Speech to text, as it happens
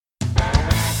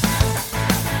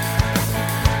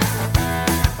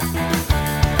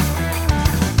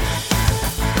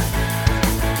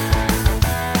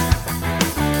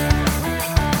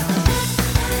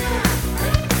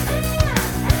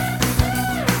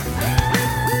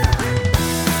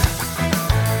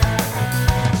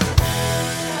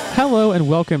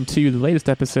gentlemen, welcome to the latest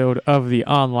episode of the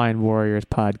Online Warriors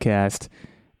podcast.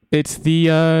 It's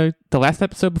the last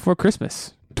episode before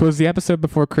Christmas. 'Twas the episode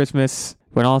before Christmas,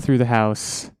 went all through the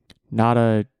house. Not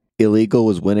a... Illegal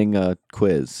was winning a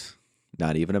quiz.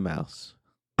 Not even a mouse.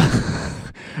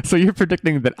 So you're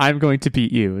predicting that I'm going to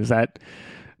beat you? Is that...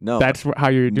 No. That's how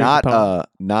you're doing it?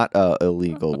 Not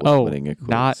illegal was winning a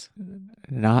quiz.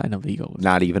 Not an illegal.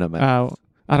 Not even a mouse.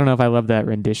 I don't know if I love that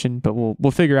rendition, but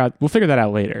we'll figure that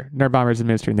out later. Nerd Bomber's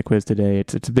administering the quiz today.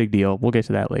 It's a big deal. We'll get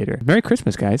to that later. Merry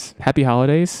Christmas, guys. Happy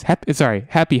holidays.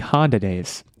 Happy Honda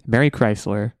days. Merry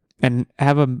Chrysler. And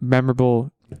have a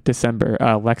memorable December,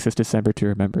 Lexus December to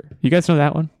remember. You guys know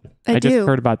that one? I just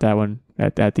heard about that one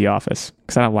at the office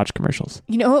because I don't watch commercials.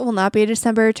 You know what will not be a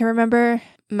December to remember?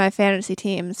 My fantasy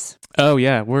teams. Oh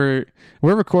yeah, we're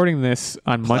recording this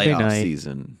on Monday night.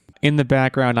 Season. In the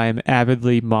background, I am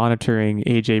avidly monitoring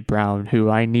AJ Brown,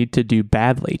 who I need to do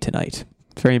badly tonight.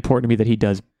 It's very important to me that he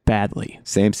does badly.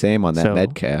 Same on that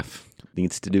Metcalf.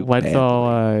 Needs to do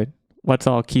badly. Let's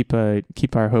all keep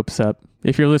our hopes up.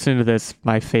 If you're listening to this,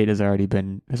 my fate has already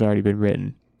been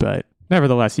written, but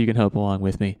nevertheless, you can hope along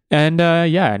with me. And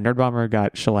Nerd Bomber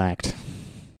got shellacked.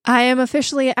 I am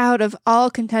officially out of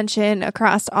all contention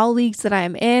across all leagues that I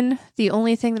am in. The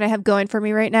only thing that I have going for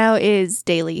me right now is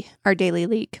our daily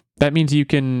league. That means you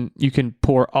can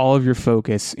pour all of your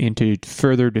focus into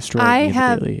further destroying I the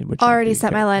have daily. already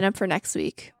set my lineup for next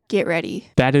week. Get ready.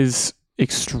 That is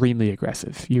extremely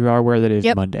aggressive. You are aware that it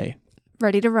is Monday.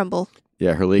 Ready to rumble.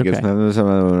 Yeah, her league is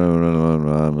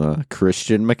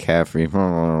Christian McCaffrey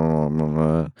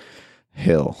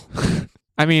Hill.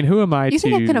 I mean, who am I You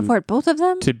think I can afford both of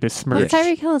them? To besmirch? Well,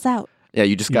 Tyreek Hill is out. Yeah,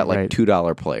 you just got right.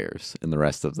 $2 players in the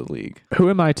rest of the league. Who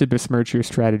am I to besmirch your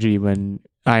strategy when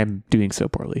I am doing so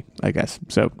poorly, I guess.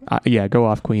 So, go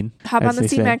off, Queen. Hop on the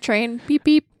C-Mac train. Beep,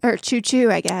 beep. Or choo-choo,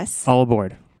 I guess. All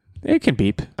aboard. It can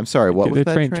beep. I'm sorry, what was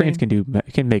that train? Trains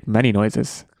can make many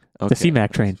noises. Okay. The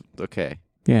C-Mac train. Okay.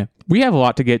 Yeah. We have a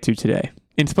lot to get to today.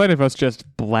 In spite of us just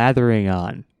blathering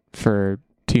on for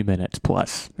 2 minutes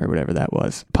plus, or whatever that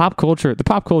was. The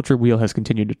pop culture wheel has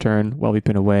continued to turn while we've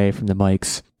been away from the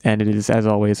mics, and it is, as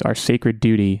always, our sacred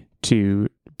duty to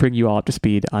bring you all up to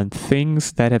speed on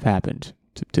things that have happened,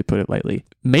 to put it lightly.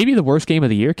 Maybe the worst game of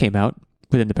the year came out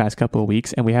within the past couple of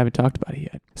weeks, and we haven't talked about it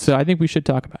yet. So I think we should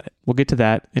talk about it. We'll get to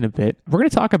that in a bit. We're going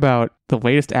to talk about the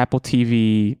latest Apple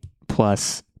TV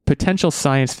Plus potential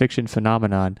science fiction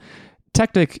phenomenon.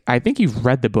 Tectic, I think you've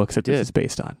read the books that this is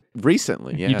based on.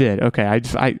 Recently, yeah. You did? Okay.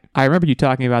 I remember you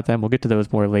talking about them. We'll get to those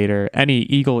more later. Any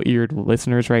eagle-eared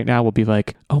listeners right now will be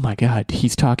like, oh my God,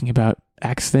 he's talking about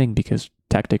X thing because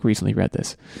Tectic recently read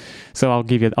this. So I'll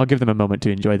give them a moment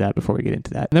to enjoy that before we get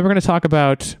into that. And then we're going to talk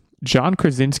about John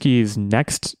Krasinski's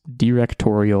next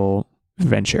directorial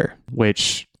venture,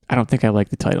 which I don't think I like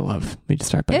the title of. Let me just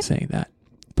start by saying that.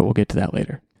 But we'll get to that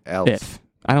later. Elf.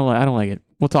 I don't like it.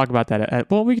 We'll talk about that.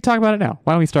 We can talk about it now.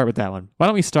 Why don't we start with that one? Why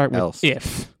don't we start with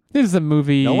If? This is a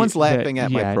movie. No one's laughing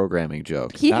at my programming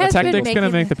joke. Tectic's going to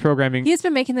make the programming. He's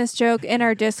been making this joke in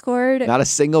our Discord. Not a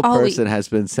single person has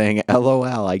been saying,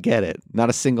 LOL, I get it. Not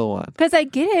a single one. Because I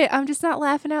get it. I'm just not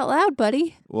laughing out loud,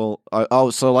 buddy. Well,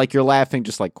 so you're laughing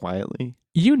just quietly?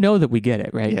 You know that we get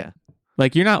it, right? Yeah.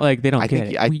 You're not they don't get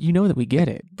it. You know that we get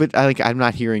it. But I'm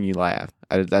not hearing you laugh.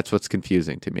 That's what's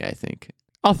confusing to me, I think.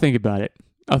 I'll think about it.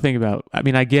 I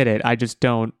get it. I just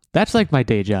don't. That's my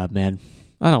day job, man.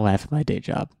 I don't laugh at my day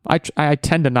job. I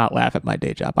tend to not laugh at my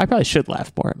day job. I probably should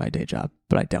laugh more at my day job,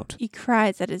 but I don't. He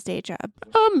cries at his day job.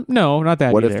 No, not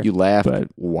that What either, if you laughed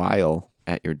while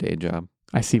at your day job?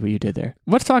 I see what you did there.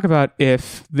 Let's talk about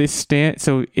if this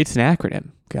so it's an acronym,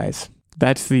 guys.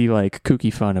 That's the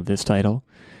kooky fun of this title.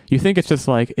 You think it's just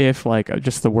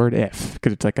just the word if,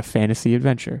 because it's a fantasy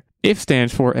adventure. If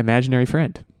stands for imaginary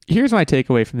friend. Here's my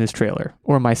takeaway from this trailer,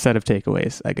 or my set of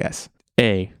takeaways, I guess.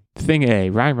 Thing A,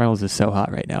 Ryan Reynolds is so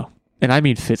hot right now. And I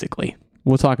mean physically.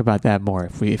 We'll talk about that more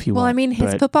if you want. Well, I mean,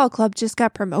 his football club just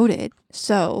got promoted,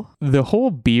 so... The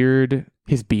whole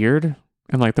his beard,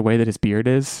 and the way that his beard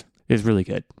is really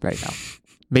good right now.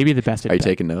 Maybe the best. Are you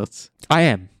taking notes? I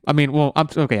am. I mean, well, I'm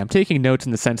taking notes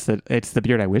in the sense that it's the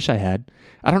beard I wish I had.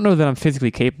 I don't know that I'm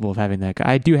physically capable of having that.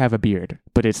 I do have a beard,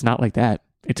 but it's not like that.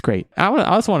 It's great. I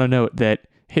also want to note that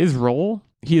his role,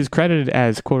 he is credited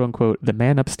as, quote unquote, the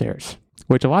man upstairs,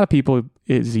 which a lot of people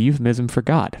is a euphemism for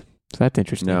God. So that's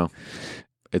interesting. No,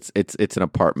 it's an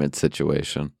apartment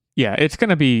situation. Yeah, it's going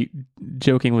to be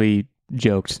jokingly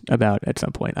joked about at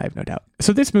some point, I have no doubt.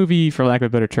 So this movie, for lack of a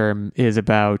better term, is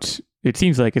about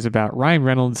Ryan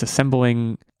Reynolds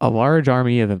assembling a large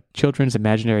army of children's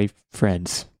imaginary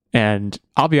friends And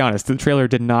I'll be honest, the trailer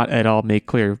did not at all make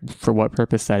clear for what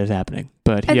purpose that is happening.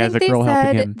 But he has a girl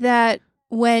helping him. That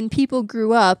when people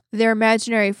grew up, their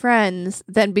imaginary friends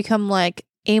then become like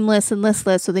aimless and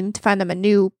listless, so they need to find them a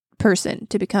new person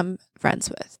to become friends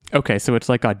with. Okay, so it's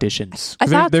like auditions.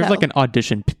 There's like an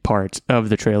audition part of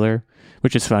the trailer,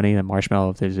 which is funny. The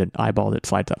marshmallow, there's an eyeball that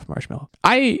slides off a marshmallow.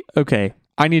 I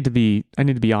need to be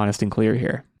honest and clear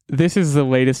here. This is the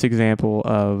latest example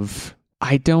of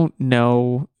I don't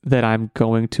know that I'm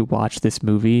going to watch this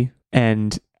movie,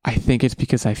 and I think it's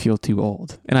because I feel too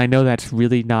old. And I know that's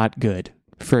really not good.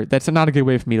 That's not a good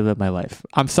way for me to live my life.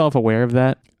 I'm self-aware of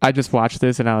that. I just watched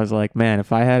this and I was like, man,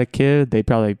 if I had a kid, they'd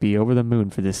probably be over the moon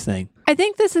for this thing. I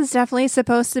think this is definitely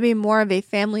supposed to be more of a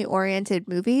family-oriented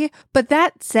movie. But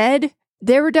that said,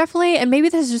 there were definitely, and maybe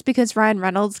this is just because Ryan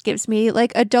Reynolds gives me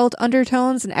like adult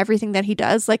undertones in everything that he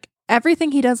does. Like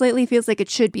everything he does lately feels like it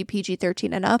should be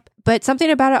PG-13 and up. But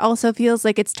something about it also feels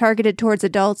like it's targeted towards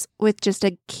adults with just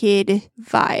a kid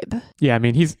vibe. Yeah, I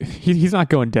mean, he's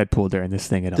not going Deadpool during this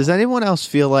thing at all. Does anyone else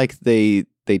feel like they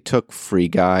took Free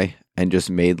Guy and just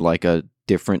made like a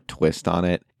different twist on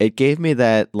it? It gave me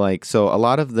that like, so a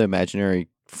lot of the imaginary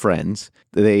friends,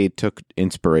 they took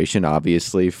inspiration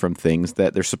obviously from things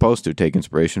that they're supposed to take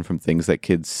inspiration from things that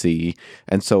kids see.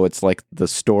 And so it's like the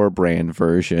store brand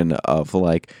version of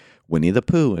like Winnie the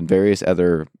Pooh and various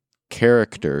other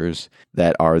characters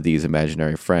that are these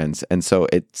imaginary friends. And so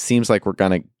it seems like we're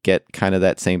going to get kind of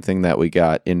that same thing that we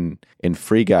got in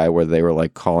Free Guy, where they were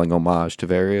like calling homage to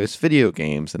various video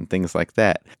games and things like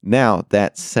that. Now,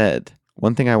 that said,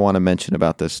 one thing I want to mention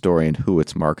about this story and who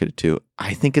it's marketed to,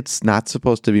 I think it's not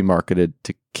supposed to be marketed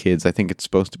to kids. I think it's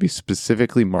supposed to be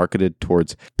specifically marketed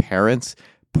towards parents,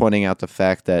 pointing out the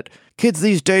fact that kids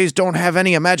these days don't have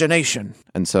any imagination.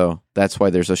 And so that's why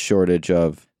there's a shortage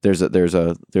of, there's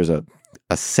a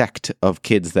sect of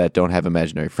kids that don't have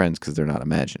imaginary friends because they're not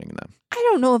imagining them. I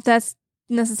don't know if that's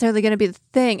necessarily going to be the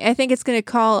thing. I think it's going to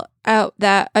call out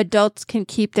that adults can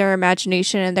keep their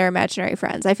imagination and their imaginary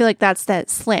friends. I feel like that's that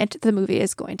slant the movie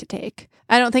is going to take.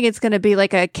 I don't think it's going to be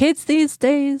like a kids these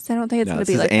days. I don't think it's going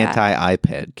to be like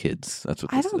anti-iPad kids. That's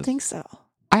what this I don't think so.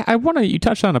 I want to, you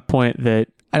touched on a point that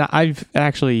I've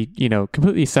actually,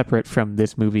 completely separate from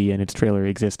this movie and its trailer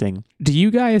existing. Have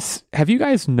you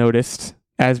guys noticed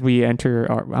as we enter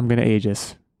I'm going to age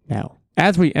us now,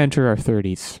 as we enter our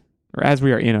 30s, or as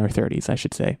we are in our 30s, I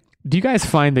should say, do you guys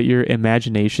find that your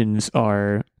imaginations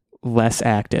are less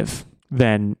active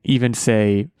than even,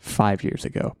 say, 5 years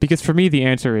ago? Because for me, the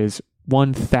answer is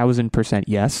 1000%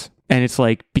 yes. And it's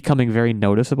like becoming very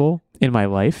noticeable in my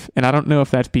life. And I don't know if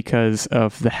that's because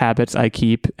of the habits I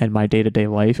keep and my day-to-day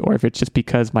life, or if it's just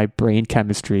because my brain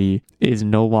chemistry is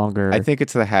no longer... I think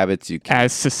it's the habits you keep.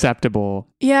 ...as susceptible.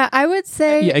 Yeah, I would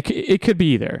say... Yeah, it could be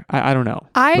either. I don't know.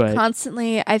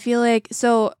 I feel like...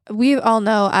 So we all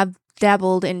know I've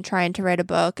dabbled in trying to write a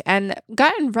book and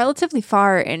gotten relatively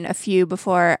far in a few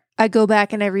before I go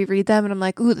back and I reread them and I'm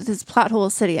like, ooh, this is plot hole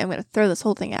city. I'm going to throw this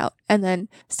whole thing out and then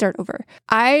start over.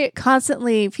 I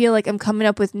constantly feel like I'm coming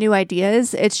up with new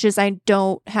ideas. It's just I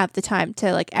don't have the time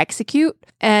to like execute.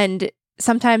 And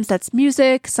sometimes that's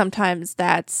music. Sometimes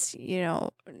that's,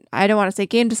 I don't want to say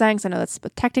game design because I know that's a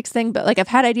tactics thing, but like I've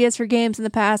had ideas for games in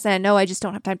the past and I know I just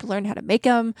don't have time to learn how to make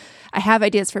them. I have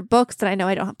ideas for books that I know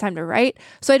I don't have time to write.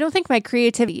 So I don't think my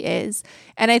creativity is.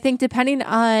 And I think depending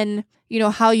on,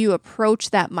 how you approach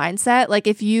that mindset, like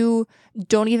if you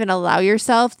don't even allow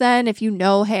yourself then, if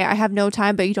hey, I have no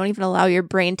time, but you don't even allow your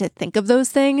brain to think of those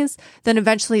things, then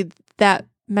eventually that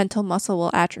mental muscle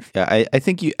will atrophy. Yeah, I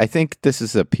think this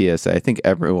is a PSA. I think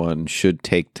everyone should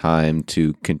take time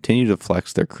to continue to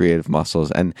flex their creative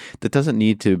muscles, and that doesn't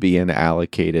need to be an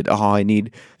allocated, I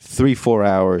need 3-4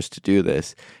 hours to do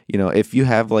this. If you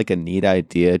have like a neat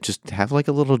idea, just have like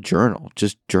a little journal.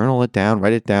 Just journal it down,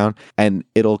 write it down, and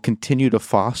it'll continue to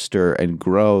foster and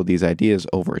grow these ideas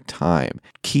over time.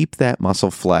 Keep that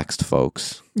muscle flexed,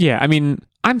 folks. Yeah, I mean,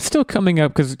 I'm still coming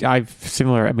up because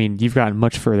you've gotten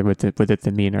much further with it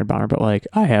than me and Nerdbomber, but like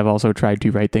I have also tried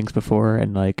to write things before,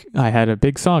 and like I had a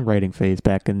big songwriting phase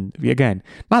back in, again,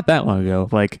 not that long ago,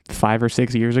 like 5 or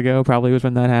 6 years ago probably was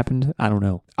when that happened. I don't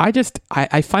know.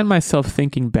 I find myself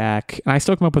thinking back, and I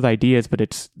still come up with ideas, but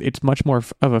it's much more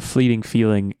of a fleeting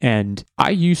feeling. And I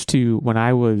used to, when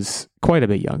I was quite a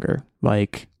bit younger,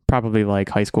 like probably like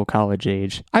high school, college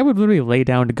age, I would literally lay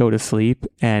down to go to sleep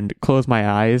and close my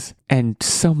eyes and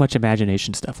so much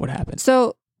imagination stuff would happen.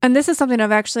 So And this is something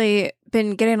I've actually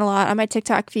been getting a lot on my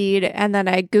TikTok feed. And then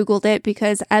I Googled it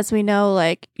because, as we know,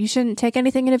 like, you shouldn't take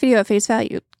anything in a video at face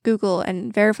value. Google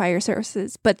and verify your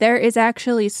sources. But there is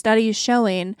actually studies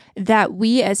showing that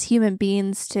we as human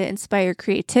beings, to inspire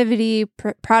creativity,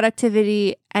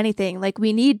 productivity, anything, like,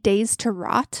 we need days to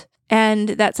rot. And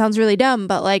that sounds really dumb,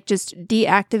 but like just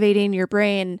deactivating your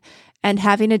brain and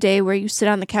having a day where you sit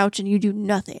on the couch and you do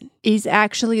nothing is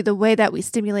actually the way that we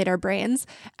stimulate our brains.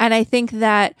 And I think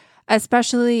that,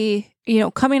 especially,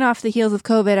 coming off the heels of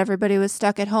COVID, everybody was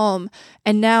stuck at home.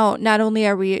 And now not only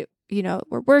are we,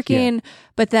 we're working,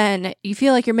 but then you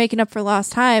feel like you're making up for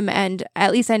lost time. And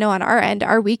at least I know on our end,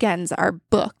 our weekends are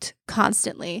booked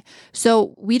constantly.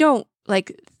 So we don't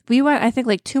we went, I think,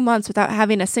 like 2 months without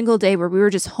having a single day where we were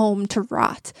just home to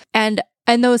rot. And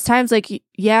those times, like,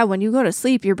 when you go to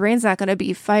sleep, your brain's not going to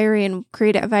be firing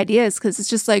creative ideas because it's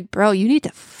just like, bro, you need to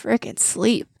frickin'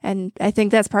 sleep. And I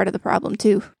think that's part of the problem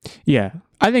too. Yeah,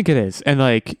 I think it is. And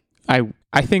like,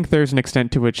 I think there's an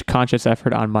extent to which conscious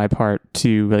effort on my part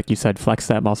to, like you said, flex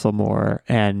that muscle more.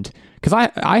 And because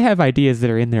I have ideas that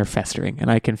are in there festering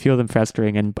and I can feel them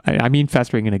festering. And I mean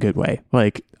festering in a good way.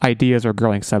 Like, ideas are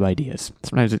growing sub-ideas.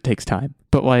 Sometimes it takes time.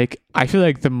 But like, I feel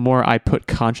like the more I put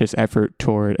conscious effort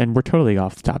toward, and we're totally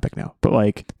off the topic now, but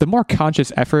like, the more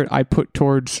conscious effort I put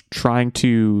towards trying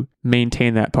to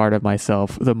maintain that part of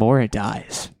myself, the more it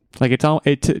dies. Like,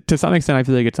 to some extent, I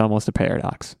feel like it's almost a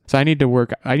paradox. So I need to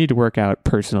work out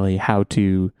personally how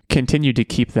to continue to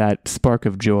keep that spark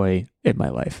of joy in my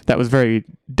life. That was very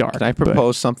dark. Can I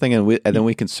propose something, and then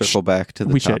we can circle back to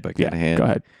the topic at hand? Go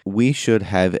ahead. We should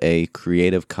have a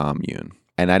creative commune.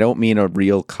 And I don't mean a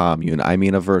real commune. I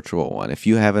mean a virtual one. If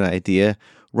you have an idea,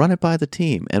 run it by the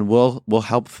team, and we'll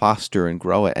help foster and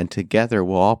grow it. And together,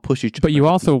 we'll all push each other. But you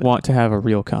also want to have a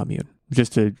real commune.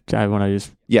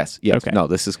 Yes. Okay. No,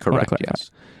 this is correct.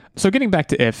 Yes. So getting back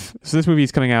to If, so this movie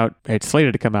is coming out, it's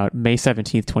slated to come out May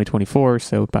 17th, 2024,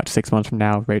 so about 6 months from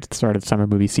now, right at the start of the summer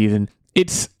movie season.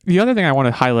 It's the other thing I want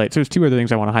to highlight. So there's two other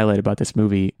things I want to highlight about this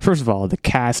movie. First of all, the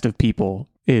cast of people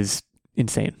is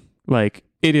insane. Like,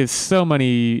 it is so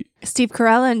many. Steve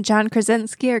Carell and John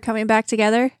Krasinski are coming back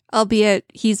together, albeit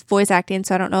he's voice acting,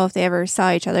 so I don't know if they ever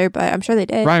saw each other, but I'm sure they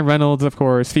did. Ryan Reynolds, of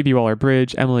course, Phoebe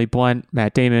Waller-Bridge, Emily Blunt,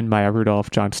 Matt Damon, Maya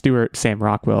Rudolph, Jon Stewart, Sam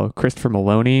Rockwell, Christopher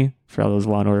Maloney, for all those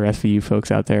Law & Order SVU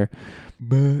folks out there,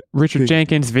 Richard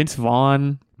Jenkins, Vince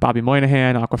Vaughn, Bobby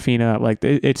Moynihan, Awkwafina. Like,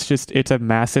 it's a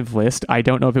massive list. I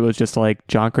don't know if it was just like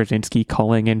John Krasinski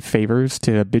calling in favors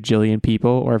to a bajillion people,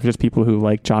 or if it's just people who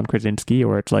like John Krasinski,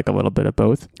 or it's like a little bit of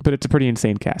both. But it's a pretty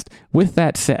insane cast. With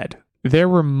that said, there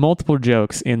were multiple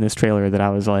jokes in this trailer that I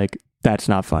was like, that's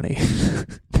not funny.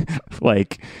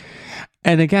 Like,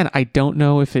 and again, I don't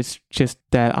know if it's just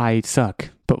that I suck,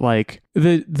 but like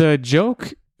the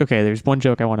joke. Okay, there's one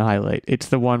joke I want to highlight. It's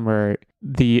the one where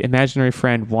the imaginary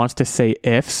friend wants to say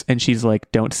ifs, and she's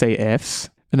like, don't say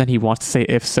ifs. And then he wants to say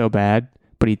ifs so bad,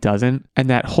 but he doesn't. And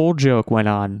that whole joke went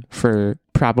on for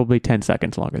probably 10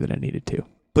 seconds longer than it needed to.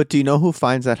 But do you know who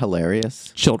finds that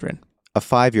hilarious? Children. A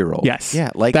 5-year-old. Yes. Yeah,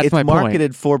 like, that's it's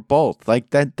marketed for both. Like,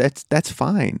 that's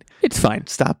fine. It's fine.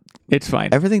 Stop. It's fine.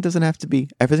 Everything doesn't have to be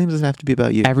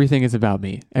about you. Everything is about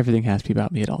me. Everything has to be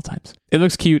about me at all times. It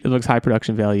looks cute. It looks high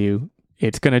production value.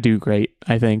 It's going to do great,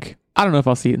 I think. I don't know if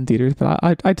I'll see it in theaters, but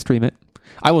I'd stream it.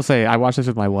 I will say, I watched this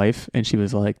with my wife, and she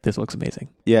was like, this looks amazing.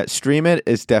 Yeah, stream it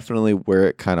is definitely where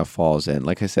it kind of falls in.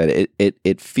 Like I said,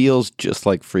 it feels just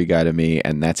like Free Guy to me,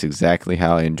 and that's exactly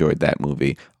how I enjoyed that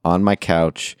movie. On my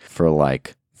couch for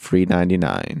like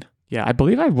 $3.99. Yeah, I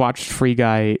believe I watched Free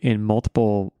Guy in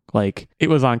multiple, like, it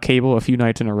was on cable a few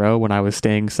nights in a row when I was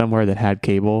staying somewhere that had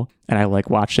cable, and I like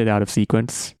watched it out of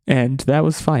sequence, and that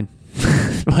was fine.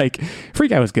 Like, Free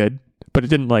Guy was good, but it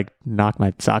didn't like knock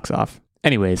my socks off.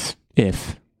 Anyways,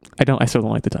 If. I still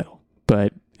don't like the title,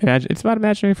 but it's about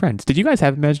imaginary friends. Did you guys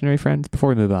have imaginary friends before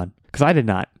we move on? Because I did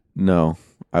not. No,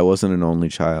 I wasn't an only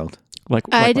child.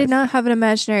 I did not have an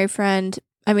imaginary friend.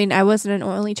 I mean, I wasn't an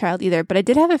only child either, but I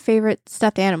did have a favorite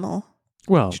stuffed animal.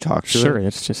 Well, did you talk to sure, it?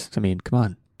 it's just, I mean, come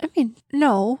on. I mean,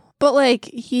 no, but like,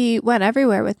 he went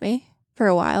everywhere with me for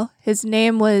a while. His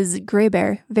name was Gray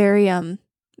Bear.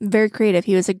 Very creative.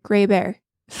 He was a gray bear.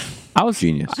 I was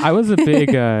genius. I was a big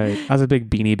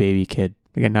Beanie Baby kid.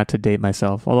 Again, not to date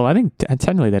myself, although I think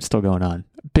technically that's still going on.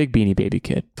 Big Beanie Baby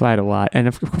kid. So I had a lot, and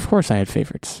of course I had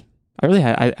favorites. I really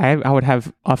had. I would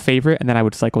have a favorite, and then I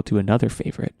would cycle to another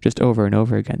favorite, just over and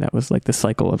over again. That was like the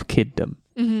cycle of kiddom.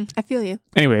 Mm-hmm. I feel you.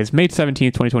 Anyways, May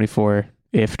 17th, 2024.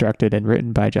 If, directed and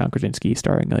written by John Krasinski,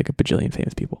 starring like a bajillion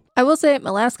famous people. I will say, my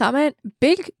last comment,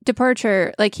 big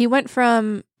departure. Like, he went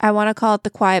from, I want to call it The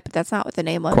Quiet, but that's not what the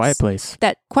name was. Quiet Place.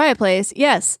 That Quiet Place,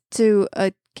 yes, to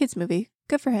a kids movie.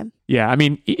 Good for him. Yeah, I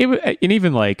mean, and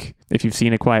even like if you've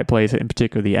seen A Quiet Place, in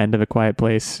particular the end of A Quiet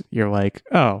Place, you're like,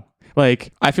 oh,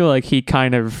 like I feel like he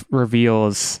kind of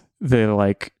reveals the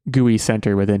like gooey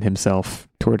center within himself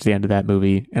towards the end of that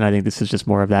movie, and I think this is just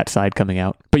more of that side coming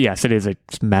out. But yes, it is a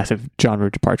massive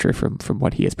genre departure from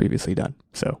what he has previously done.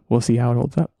 So we'll see how it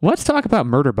holds up. Let's talk about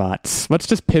Murderbots. Let's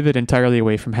just pivot entirely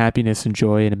away from happiness and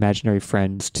joy and imaginary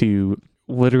friends to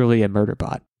literally a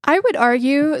Murderbot. I would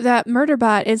argue that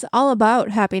Murderbot is all about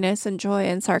happiness and joy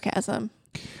and sarcasm.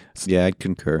 Yeah, I'd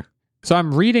concur. So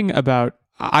I'm reading about,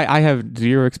 I have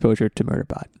zero exposure to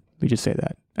Murderbot. We just say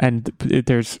that. And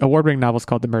there's award-winning novels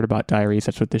called The Murderbot Diaries.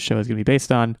 That's what this show is going to be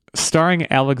based on. Starring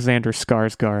Alexander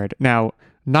Skarsgård. Now,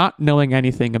 not knowing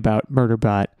anything about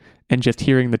Murderbot and just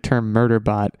hearing the term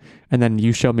Murderbot, and then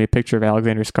you show me a picture of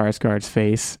Alexander Skarsgård's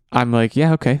face, I'm like,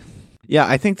 yeah, okay. Yeah,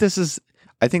 I think this is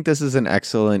an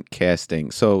excellent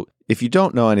casting. So if you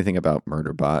don't know anything about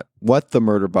Murderbot, what the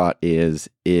Murderbot is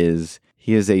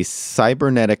he is a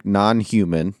cybernetic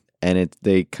non-human, and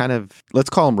they kind of, let's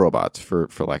call them robots for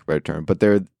lack of a better term, but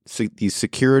they're these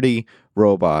security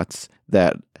robots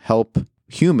that help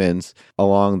humans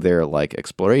along their like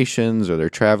explorations or their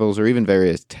travels or even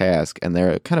various tasks, and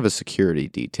they're kind of a security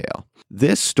detail.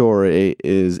 This story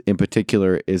is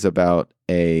about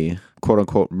a quote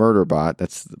unquote Murderbot.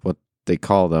 That's what they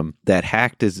call them, that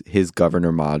hacked his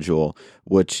governor module,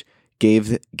 which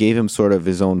gave him sort of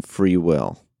his own free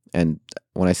will. And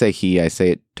when I say he, I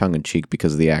say it tongue in cheek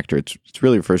because of the actor. It's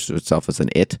really refers to itself as an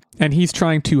it. And he's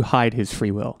trying to hide his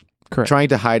free will. Correct. Trying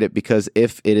to hide it because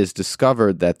if it is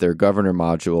discovered that their governor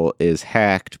module is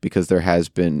hacked, because there has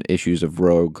been issues of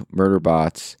rogue murder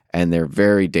bots, and they're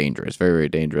very dangerous, very, very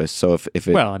dangerous. So if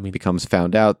it becomes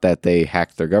found out that they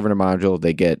hacked their governor module,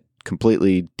 they get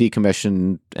completely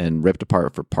decommissioned and ripped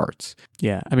apart for parts.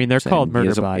 Yeah, I mean, they're called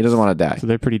murder bots. He doesn't want to die. So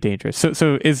they're pretty dangerous.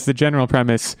 So is the general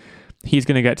premise he's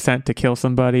going to get sent to kill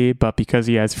somebody, but because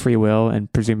he has free will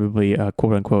and presumably a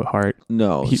quote-unquote heart?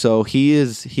 No. So he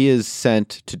is sent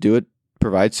to do it,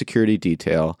 provide security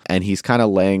detail, and he's kind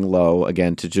of laying low,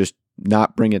 again, to just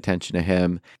not bring attention to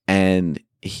him. And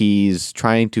he's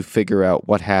trying to figure out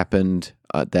what happened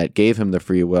that gave him the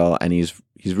free will, and he's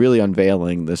really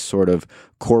unveiling this sort of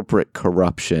corporate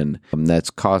corruption that's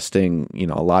costing,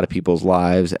 a lot of people's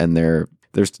lives, and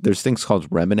there's things called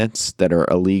remnants that are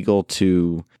illegal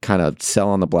to kind of sell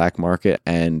on the black market.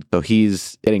 And so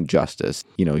he's getting justice.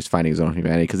 He's finding his own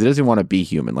humanity because he doesn't want to be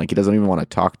human. Like, he doesn't even want to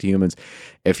talk to humans.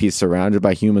 If he's surrounded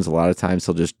by humans, a lot of times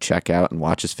he'll just check out and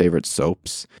watch his favorite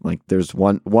soaps. Like, there's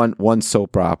one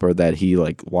soap opera that he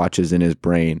like watches in his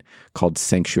brain called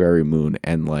Sanctuary Moon,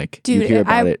 and like, dude, you hear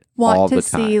about it all the time. I want to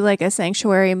see like a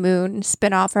Sanctuary Moon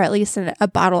spinoff, or at least a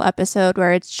bottle episode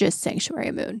where it's just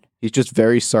Sanctuary Moon. He's just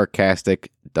very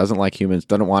sarcastic, doesn't like humans,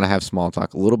 doesn't want to have small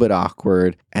talk, a little bit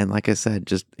awkward. And like I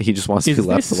said, he just wants to be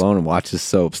left alone and watch his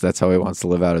soaps. That's how he wants to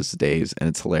live out his days. And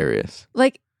it's hilarious.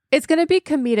 Like, it's going to be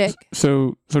comedic.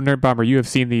 So Nerd Bomber, you have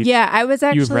seen these? Yeah, I was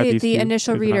actually the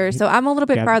initial reader, so I'm a little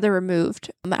bit farther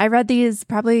removed. I read these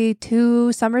probably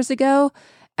 2 summers ago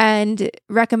and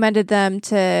recommended them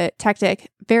to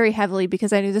Tactic very heavily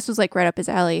because I knew this was like right up his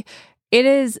alley.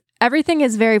 Everything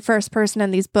is very first person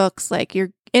in these books. Like,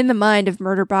 you're in the mind of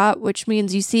Murderbot, which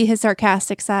means you see his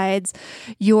sarcastic sides.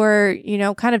 You're,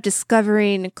 kind of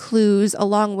discovering clues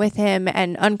along with him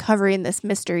and uncovering this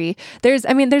mystery. There's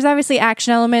obviously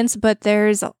action elements, but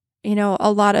there's, a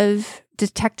lot of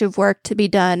detective work to be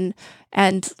done.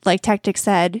 And like Tactic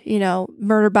said,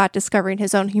 Murderbot discovering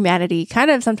his own humanity, kind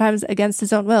of sometimes against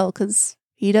his own will, because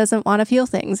he doesn't want to feel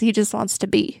things. He just wants to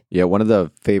be. Yeah, one of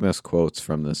the famous quotes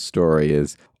from this story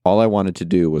is, "All I wanted to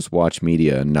do was watch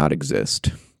media and not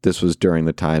exist." This was during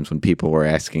the times when people were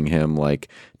asking him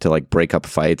to break up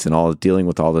fights and dealing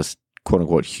with all this quote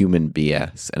unquote human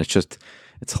BS. And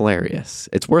it's hilarious.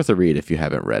 It's worth a read if you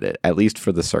haven't read it, at least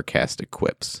for the sarcastic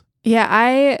quips. Yeah,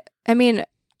 I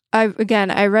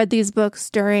read these books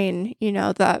during,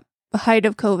 the height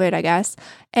of COVID, I guess.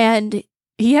 And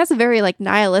he has a very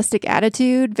nihilistic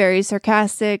attitude, very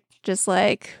sarcastic, just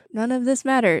like, none of this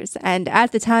matters. And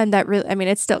at the time, that really,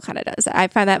 it still kind of does. I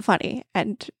find that funny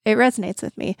and it resonates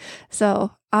with me.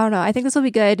 So I don't know. I think this will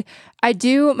be good.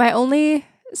 My only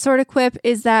sort of quip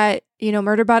is that,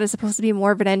 Murderbot is supposed to be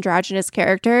more of an androgynous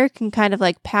character, can kind of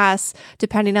pass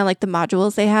depending on the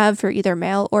modules they have for either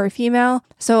male or female.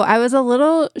 So I was a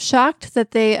little shocked that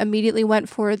they immediately went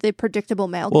for the predictable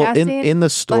male casting. In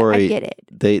the story, I get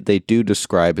it. They do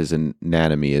describe his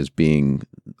anatomy as being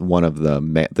one of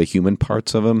the human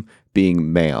parts of him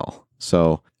being male.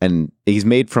 So, and he's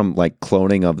made from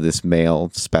cloning of this male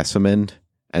specimen.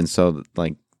 And so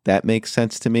that makes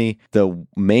sense to me. The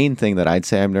main thing that I'd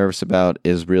say I'm nervous about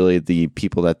is really the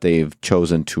people that they've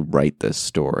chosen to write this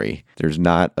story. There's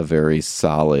not a very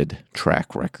solid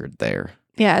track record there.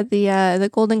 Yeah, the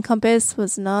Golden Compass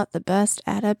was not the best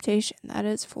adaptation. That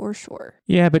is for sure.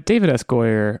 Yeah, but David S.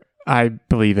 Goyer, I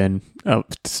believe in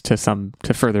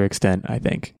to further extent, I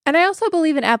think. And I also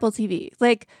believe in Apple TV.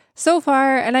 Like, so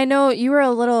far, and I know you were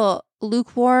a little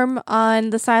lukewarm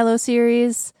on the Silo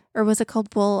series, or was it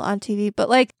called Bull on TV? But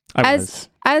like, as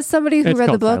somebody who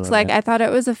read the books, Silo, I thought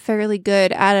it was a fairly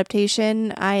good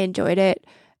adaptation. I enjoyed it.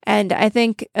 And I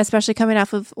think, especially coming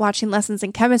off of watching Lessons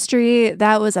in Chemistry,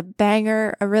 that was a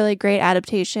banger, a really great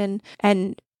adaptation.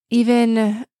 And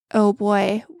even, oh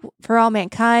boy, For All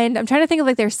Mankind. I'm trying to think of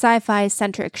like their sci-fi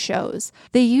centric shows.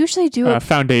 They usually do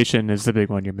Foundation is the big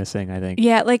one you're missing, I think.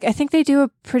 Yeah, like I think they do a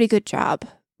pretty good job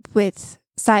with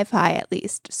sci-fi at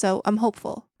least. So I'm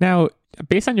hopeful. Now,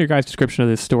 based on your guys' description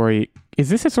of this story, is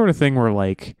this a sort of thing where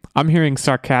like I'm hearing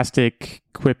sarcastic,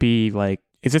 quippy, like,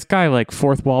 is this guy like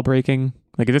fourth wall breaking?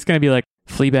 Like, is this going to be like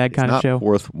Fleabag kind of show? It's not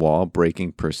fourth wall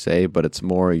breaking per se, but it's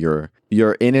more you're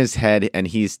in his head, and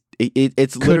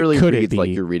it's literally reads like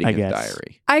you're reading his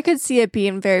diary. I could see it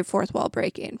being very fourth wall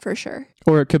breaking for sure.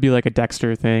 Or it could be like a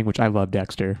Dexter thing, which I love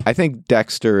Dexter. I think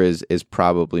Dexter is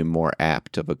probably more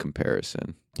apt of a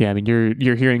comparison. Yeah, I mean,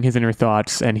 you're hearing his inner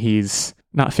thoughts, and he's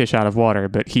not fish out of water,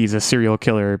 but he's a serial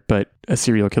killer, but a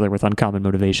serial killer with uncommon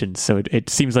motivations. So it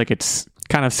seems like it's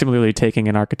kind of similarly taking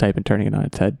an archetype and turning it on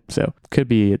its head. So could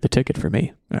be the ticket for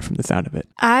me from the sound of it.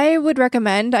 I would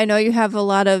recommend, I know you have a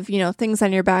lot of, things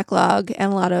on your backlog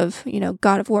and a lot of,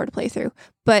 God of War to play through,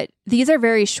 but these are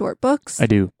very short books. I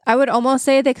do. I would almost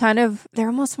say they're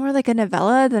almost more like a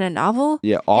novella than a novel.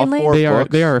 Yeah, all four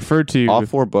books. They are referred to. All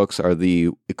four books are the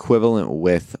equivalent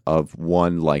width of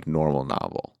one like normal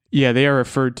novel. Yeah, they are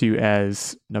referred to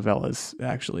as novellas,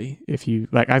 actually. If you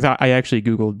like, I actually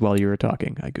Googled while you were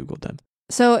talking. I Googled them.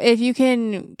 So if you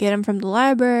can get them from the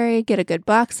library, get a good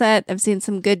box set. I've seen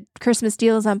some good Christmas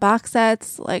deals on box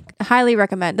sets. Like, highly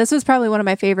recommend. This was probably one of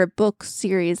my favorite book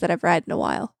series that I've read in a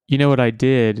while. You know what I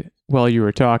did while you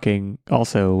were talking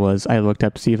also was I looked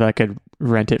up to see if I could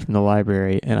rent it from the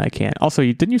library, and I can't. Also,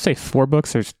 didn't you say 4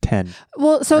 books? There's 10.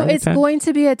 Well, so it's 10? going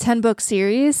to be a 10-book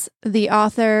series. The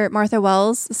author, Martha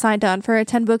Wells, signed on for a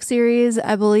 10-book series.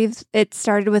 I believe it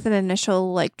started with an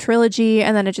initial trilogy,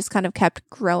 and then it just kind of kept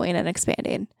growing and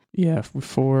expanding. Yeah,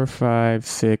 4, 5,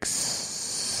 6,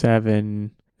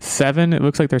 7. 7. It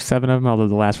looks like there's 7 of them, although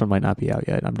the last one might not be out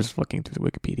yet. I'm just looking through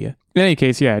the Wikipedia. In any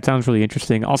case, yeah, it sounds really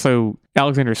interesting. Also,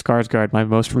 Alexander Skarsgård, my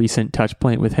most recent touch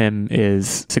point with him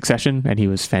is Succession, and he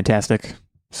was fantastic.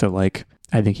 So, I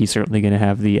think he's certainly going to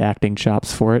have the acting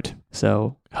chops for it.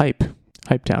 So, Hype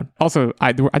Town. Also,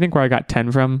 I think where I got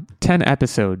 10 from, 10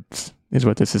 episodes is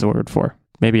what this is ordered for.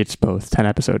 Maybe it's both 10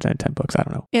 episodes and 10 books. I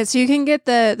don't know. Yeah, so you can get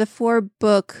the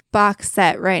 4-book box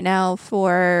set right now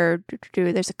for,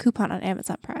 there's a coupon on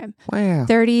Amazon Prime. Wow.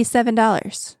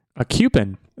 $37. A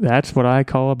coupon. That's what I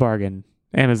call a bargain.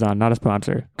 Amazon, not a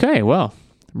sponsor. Okay, well,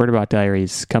 Murderbot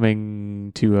Diaries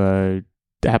coming to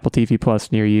Apple TV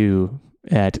Plus near you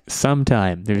at some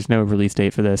time. There's no release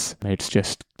date for this.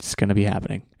 It's going to be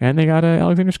happening. And they got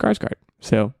Alexander Skarsgård.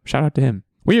 So shout out to him.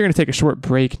 We are going to take a short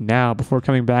break now before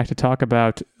coming back to talk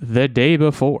about The Day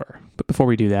Before. But before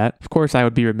we do that, of course, I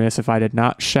would be remiss if I did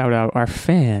not shout out our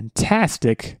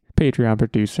fantastic Patreon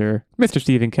producer, Mr.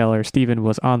 Stephen Keller. Stephen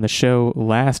was on the show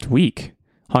last week,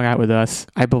 hung out with us,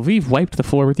 I believe wiped the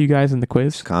floor with you guys in the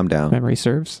quiz. Calm down. Memory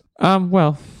serves.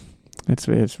 Well,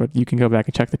 it's what you can go back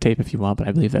and check the tape if you want, but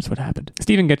I believe that's what happened.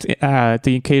 Stephen gets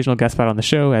the occasional guest spot on the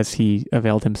show, as he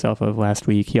availed himself of last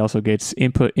week. He also gets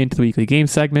input into the weekly game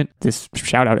segment, this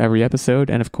shout out every episode,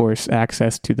 and of course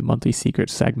access to the monthly secret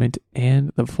segment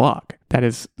and the vlog.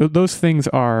 Those things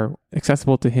are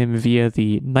accessible to him via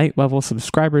the night level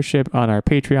subscribership on our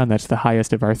Patreon. That's the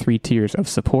highest of our 3 tiers of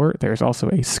support. There's also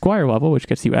a Squire level, which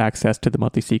gets you access to the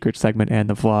monthly secret segment and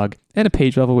the vlog, and a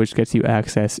page level, which gets you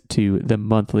access to the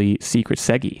monthly secret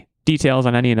segi. Details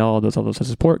on any and all of those levels of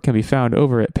support can be found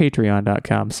over at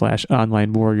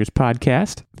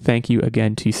patreon.com/onlinewarriorspodcast. Thank you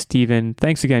again to Stephen.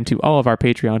 Thanks again to all of our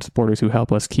Patreon supporters who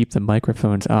help us keep the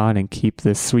microphones on and keep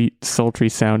the sweet, sultry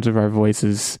sounds of our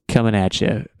voices coming at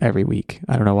you every week.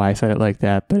 I don't know why I said it like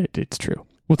that, but it's true.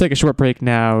 We'll take a short break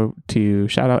now to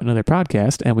shout out another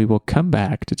podcast, and we will come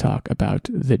back to talk about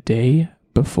The Day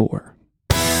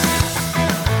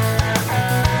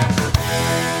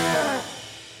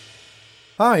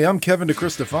Hi, I'm Kevin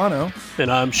DeCristofano.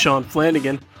 And I'm Sean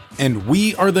Flanagan. And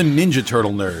we are the Ninja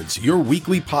Turtle Nerds, your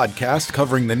weekly podcast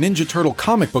covering the Ninja Turtle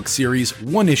comic book series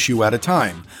one issue at a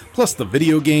time. Plus the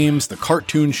video games, the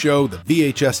cartoon show, the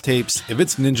VHS tapes. If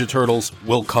it's Ninja Turtles,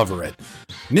 we'll cover it.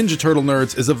 Ninja Turtle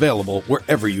Nerds is available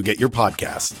wherever you get your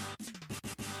podcast.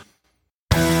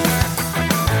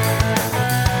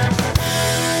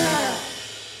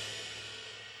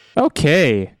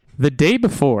 Okay, the day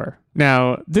before.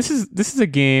 Now, this is a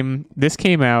game. This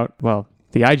came out. Well,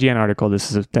 the IGN article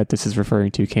this is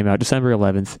referring to came out December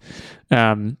 11th.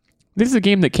 This is a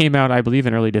game that came out, I believe,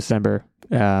 in early December,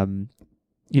 either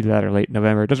that or late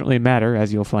November. It doesn't really matter,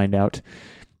 as you'll find out.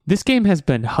 This game has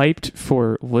been hyped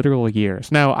for literal years.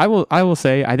 Now, I will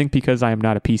say, I think because I am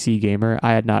not a PC gamer,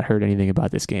 I had not heard anything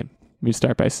about this game. Let me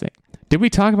start by saying, did we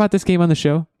talk about this game on the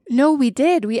show? No, we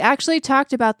did. We actually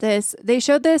talked about this. They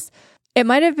showed this. It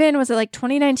might have been, was it like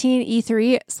 2019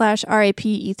 E3/RIP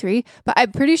E3? But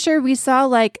I'm pretty sure we saw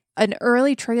like an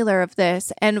early trailer of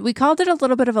this, and we called it a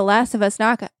little bit of a Last of Us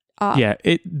knockoff. Yeah,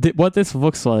 what this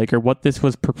looks like, or what this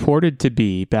was purported to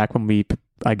be back when we,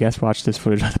 I guess, watched this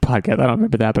footage on the podcast. I don't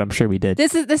remember that, but I'm sure we did.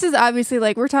 This is obviously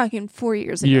like we're talking 4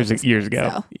 years ago. Years ago.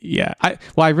 So. Yeah.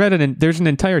 I read it, and there's an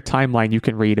entire timeline you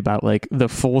can read about like the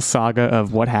full saga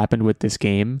of what happened with this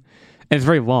game. And it's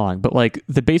very long, but like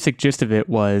the basic gist of it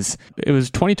was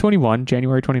 2021,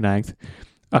 January 29th.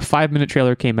 A 5-minute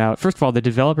trailer came out. First of all, the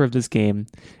developer of this game,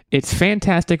 it's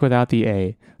fantastic without the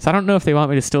A. So I don't know if they want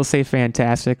me to still say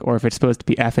fantastic or if it's supposed to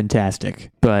be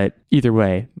F-fantastic. But either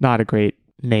way, not a great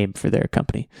name for their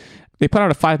company. They put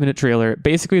out a 5-minute trailer.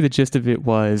 Basically, the gist of it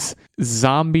was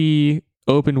zombie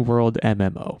open world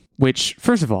MMO, which,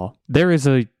 first of all, there is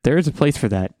a place for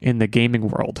that in the gaming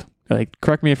world. Like,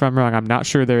 correct me if I'm wrong. I'm not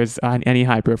sure there's any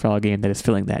high-profile game that is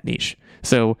filling that niche.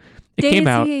 So it came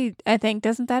out. I think,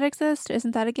 doesn't that exist?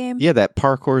 Isn't that a game? Yeah, that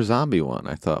parkour zombie one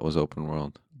I thought was open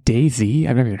world. DayZ?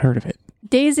 I've never even heard of it.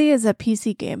 DayZ is a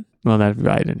PC game. Well, I've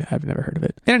never heard of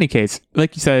it. In any case,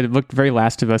 like you said, it looked very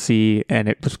Last of Us-y, and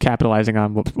it was capitalizing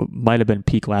on what might have been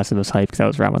peak Last of Us hype, because that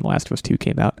was around when The Last of Us 2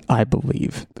 came out, I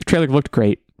believe. The trailer looked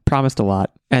great, promised a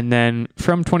lot. And then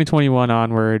from 2021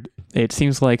 onward, it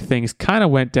seems like things kind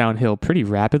of went downhill pretty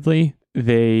rapidly.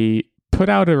 They put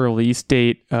out a release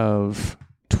date of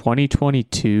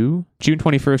 2022, June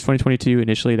 21st, 2022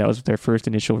 initially. That was their first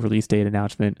initial release date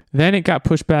announcement. Then it got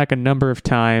pushed back a number of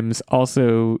times.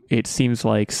 Also, it seems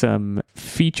like some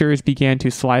features began to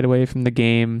slide away from the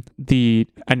game. The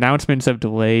announcements of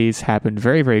delays happened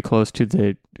very, very close to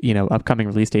the, upcoming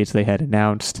release dates they had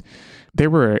announced. There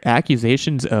were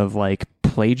accusations of like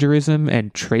plagiarism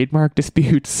and trademark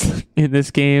disputes in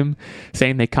this game,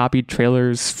 saying they copied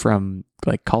trailers from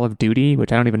like Call of Duty,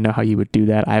 which I don't even know how you would do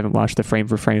that. I haven't watched the frame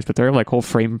for frames, but there are like whole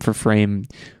frame for frame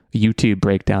YouTube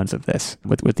breakdowns of this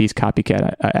with these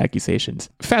copycat accusations.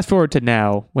 Fast forward to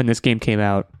now, when this game came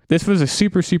out, this was a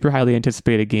super, super highly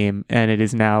anticipated game, and it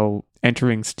is now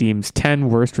entering Steam's 10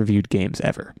 worst reviewed games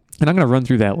ever. And I'm going to run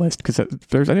through that list because I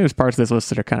think there's parts of this list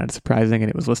that are kind of surprising, and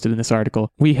it was listed in this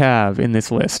article. We have in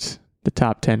this list the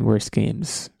top 10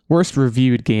 worst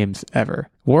reviewed games ever.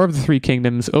 War of the Three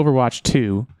Kingdoms, Overwatch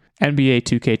 2, NBA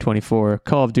 2K24,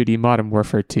 Call of Duty Modern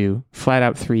Warfare 2,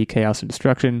 Flatout 3, Chaos and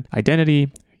Destruction,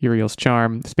 Identity, Uriel's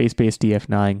Charm, Space-Based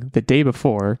DF9, The Day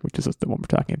Before, which is the one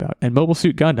we're talking about, and Mobile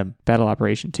Suit Gundam, Battle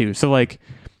Operation 2. So like,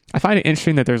 I find it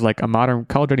interesting that there's like a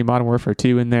Call of Duty Modern Warfare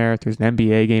 2 in there, there's an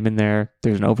NBA game in there,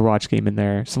 there's an Overwatch game in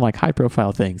there, some like high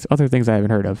profile things, other things I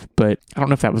haven't heard of, but I don't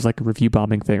know if that was like a review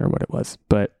bombing thing or what it was.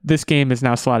 But this game is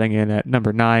now slotting in at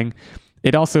number 9.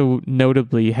 It also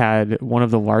notably had one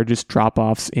of the largest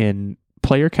drop-offs in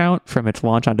player count from its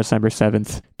launch on December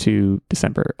 7th to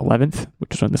December 11th,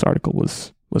 which is when this article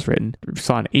was written. We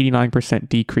saw an 89%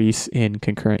 decrease in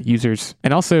concurrent users.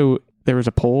 And also, there was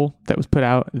a poll that was put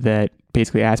out that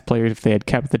basically asked players if they had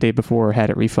kept the day before or had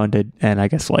it refunded. And I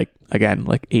guess like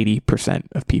 80%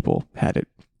 of people had it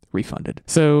refunded.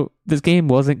 So this game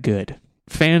wasn't good.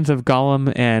 Fans of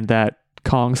Gollum and that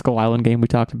Kong Skull Island game we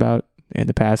talked about in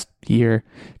the past year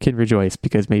can rejoice,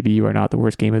 because maybe you are not the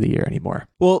worst game of the year anymore.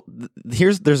 Well,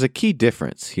 there's a key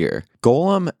difference here.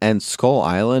 Golem and Skull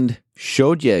Island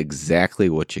showed you exactly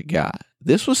what you got.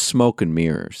 This was smoke and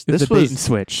mirrors. This was bait and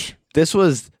switch. This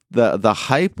was the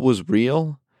hype was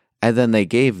real, and then they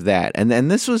gave that. And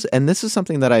this is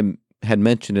something that I had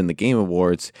mentioned in the Game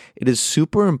Awards. It is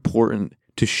super important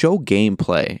to show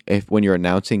gameplay when you're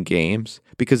announcing games,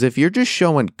 because if you're just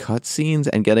showing cutscenes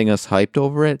and getting us hyped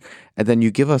over it, and then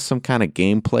you give us some kind of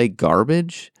gameplay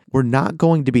garbage, we're not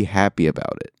going to be happy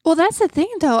about it. Well, that's the thing,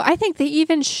 though. I think they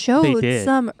even showed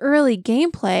some early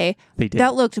gameplay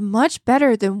that looked much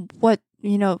better than what,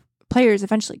 players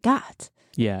eventually got.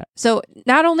 Yeah. So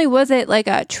not only was it like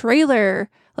a trailer,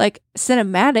 like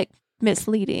cinematic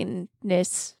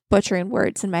misleadingness, butchering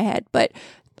words in my head, but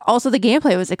also the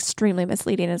gameplay was extremely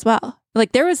misleading as well.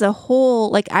 Like there was a whole,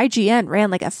 like IGN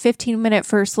ran like a 15-minute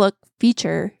first look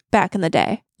feature back in the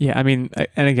day. Yeah, I mean,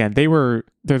 and again,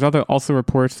 there's also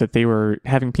reports that they were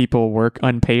having people work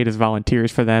unpaid as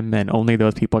volunteers for them, and only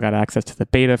those people got access to the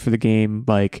beta for the game.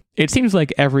 Like, it seems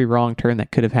like every wrong turn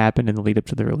that could have happened in the lead up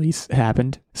to the release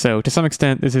happened. So to some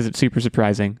extent, this isn't super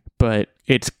surprising, but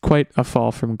it's quite a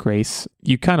fall from grace.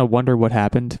 You kind of wonder what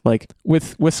happened. Like,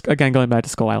 with again, going back to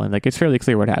Skull Island, like, it's fairly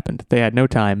clear what happened. They had no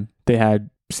time. They had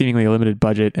seemingly a limited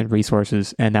budget and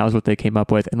resources, and that was what they came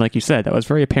up with. And like you said, that was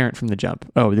very apparent from the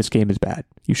jump. Oh, this game is bad.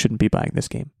 You shouldn't be buying this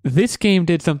game. This game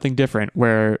did something different,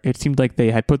 where it seemed like they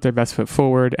had put their best foot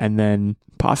forward, and then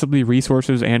possibly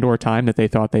resources and or time that they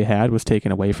thought they had was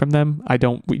taken away from them.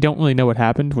 We don't really know what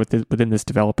happened within this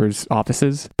developer's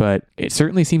offices, but it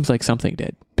certainly seems like something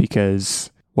did, because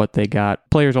what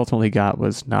players ultimately got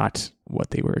was not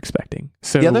what they were expecting.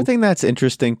 So the other thing that's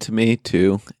interesting to me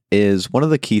too is one of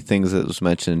the key things that was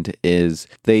mentioned is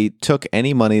they took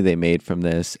any money they made from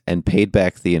this and paid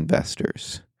back the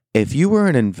investors. If you were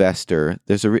an investor,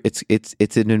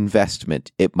 it's an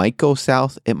investment. It might go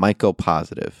south, it might go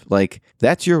positive. Like,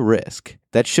 that's your risk.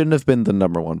 That shouldn't have been the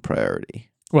number one priority.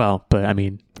 Well, but I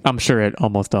mean, I'm sure it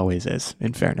almost always is,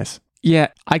 in fairness. Yeah,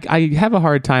 I have a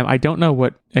hard time. I don't know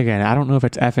if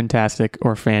it's F-fantastic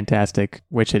or fantastic,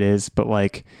 which it is, but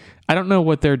like, I don't know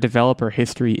what their developer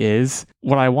history is.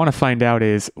 What I want to find out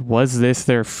is, was this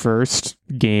their first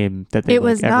game that they It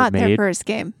was ever not made? their first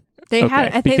game.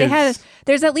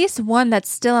 There's at least one that's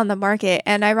still on the market.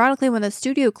 And ironically, when the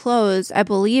studio closed, I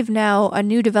believe now a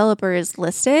new developer is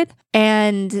listed.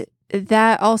 And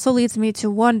that also leads me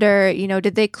to wonder,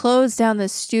 did they close down the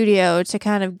studio to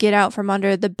kind of get out from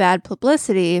under the bad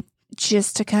publicity,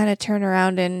 just to kind of turn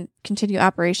around and continue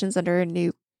operations under a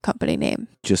new company name?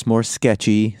 Just more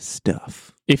sketchy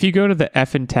stuff. If you go to the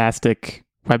F-fantastic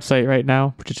website right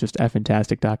now, which is just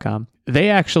ffantastic.com, they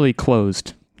actually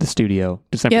closed the studio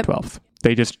December 12th.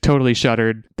 They just totally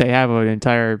shuttered. They have an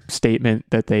entire statement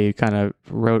that they kind of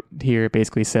wrote here.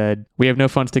 Basically said, we have no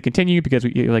funds to continue because,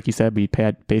 like you said, we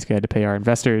basically had to pay our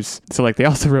investors. So like they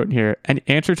also wrote in here, an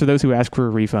answer to those who ask for a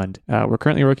refund. We're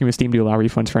currently working with Steam to allow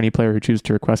refunds for any player who chooses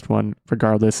to request one,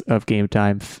 regardless of game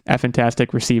time.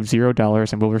 F-fantastic received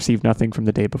 $0 and will receive nothing from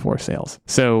the day before sales.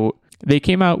 So they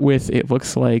came out with, it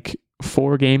looks like,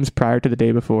 4 games prior to the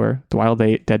day before: The Wild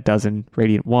 8, Dead Dozen,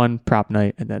 Radiant 1, Prop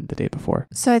Night, and then the day before.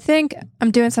 So I think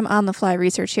I'm doing some on-the-fly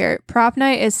research here. Prop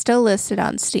Night is still listed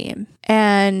on Steam.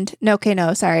 And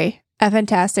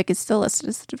F-fantastic is still listed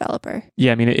as the developer.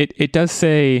 Yeah, I mean, it does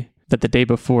say that the day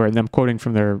before, and I'm quoting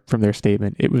from their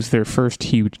statement, it was their first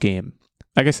huge game.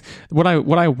 I guess what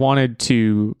I wanted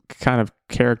to kind of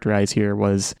characterize here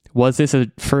was this a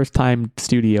first-time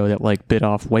studio that like bit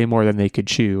off way more than they could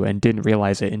chew and didn't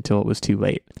realize it until it was too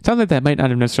late? It sounds like that might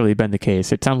not have necessarily been the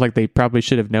case. It sounds like they probably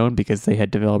should have known because they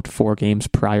had developed 4 games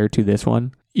prior to this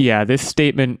one. Yeah, this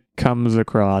statement comes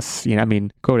across,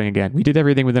 quoting again, we did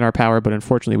everything within our power, but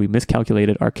unfortunately we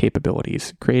miscalculated our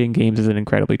capabilities. Creating games is an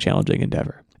incredibly challenging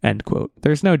endeavor. End quote.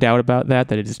 There's no doubt about that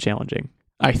it is challenging.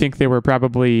 I think there were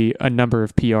probably a number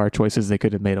of PR choices they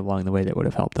could have made along the way that would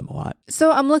have helped them a lot.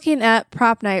 So I'm looking at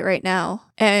Prop Night right now,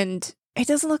 and it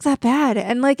doesn't look that bad.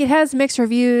 And like, it has mixed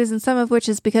reviews, and some of which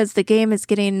is because the game is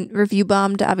getting review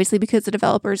bombed, obviously because the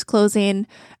developer is closing,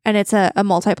 and it's a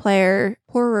multiplayer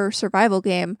horror survival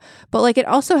game. But like, it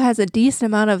also has a decent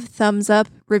amount of thumbs up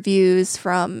reviews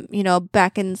from,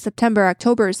 back in September,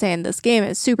 October, saying this game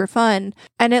is super fun,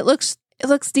 and it looks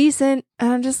decent.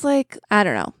 And I'm just like, I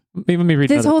don't know. Let me read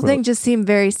this whole quote. thing just seemed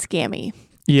very scammy.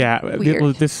 Yeah.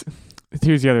 Weird.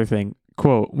 Here's the other thing.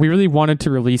 Quote, we really wanted to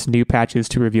release new patches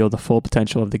to reveal the full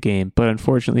potential of the game, but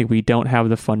unfortunately we don't have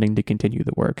the funding to continue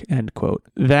the work. End quote.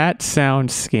 That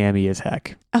sounds scammy as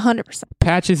heck. 100%.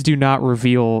 Patches do not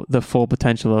reveal the full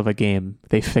potential of a game.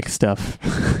 They fix stuff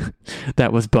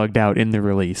that was bugged out in the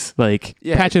release.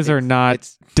 Patches are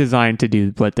not designed to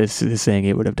do what this is saying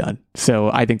it would have done. So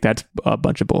I think that's a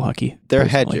bunch of bullhucky. They're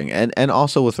hedging. And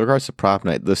also with regards to Prop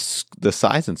Night, the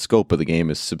size and scope of the game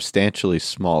is substantially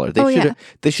smaller.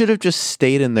 They should have just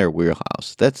stayed in their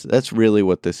wheelhouse. That's really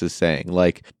what this is saying.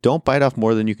 Like, don't bite off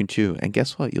more than you can chew. And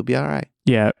guess what? You'll be all right.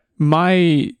 Yeah.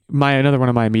 My another one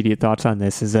of my immediate thoughts on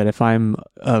this is that if I'm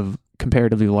a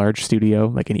comparatively large studio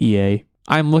like an EA,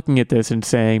 I'm looking at this and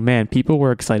saying, man, people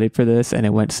were excited for this and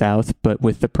it went south, but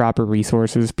with the proper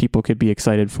resources, people could be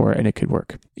excited for it and it could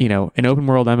work. An open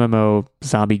world MMO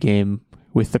zombie game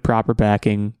with the proper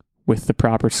backing, with the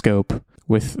proper scope,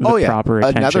 with the proper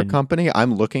attention. Another company,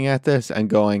 I'm looking at this and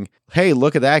going, hey,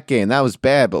 look at that game. That was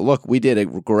bad, but look, we did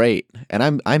it great.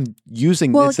 And I'm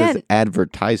using this as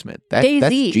advertisement. That's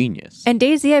genius. And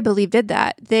DayZ, I believe, did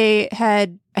that. They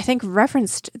had, I think,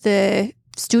 referenced the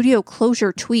studio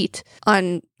closure tweet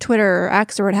on Twitter or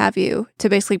X or what have you to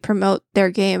basically promote their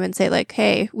game and say, like,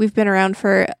 hey, we've been around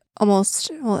for almost,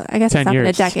 well, I guess it's not been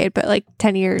a decade, but like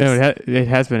 10 years. No, it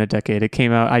has been a decade. It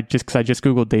came out, I just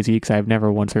Googled DayZ because I've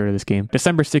never once heard of this game.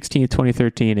 December 16th,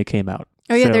 2013, it came out.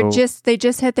 Oh yeah, they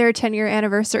just hit their 10-year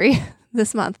anniversary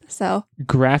this month, so.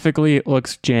 Graphically, it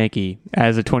looks janky,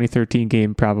 as a 2013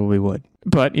 game probably would.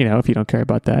 But, if you don't care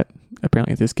about that,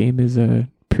 apparently this game is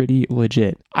pretty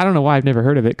legit. I don't know why I've never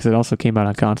heard of it, because it also came out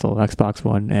on console, Xbox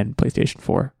One, and PlayStation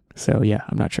 4. So yeah,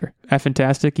 I'm not sure.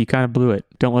 Fantastic, you kind of blew it.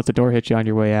 Don't let the door hit you on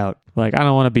your way out. Like, I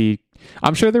don't want to be...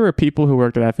 I'm sure there were people who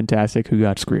worked at Fantastic who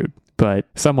got screwed, but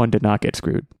someone did not get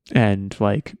screwed and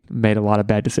made a lot of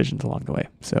bad decisions along the way.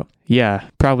 So yeah,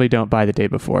 probably don't buy the day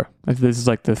before. This is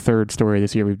like the third story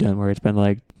this year we've done where it's been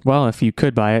like, well, if you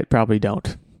could buy it, probably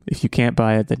don't. If you can't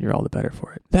buy it, then you're all the better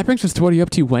for it. That brings us to What Are You Up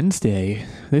To Wednesday.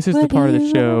 This is the part of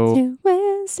the show...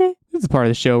 This is the part of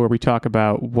the show where we talk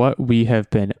about what we have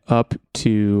been up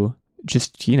to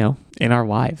just, in our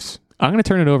lives. I'm going to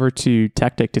turn it over to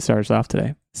Tactic to start us off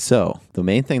today. So the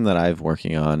main thing that I've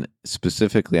working on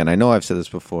specifically, and I know I've said this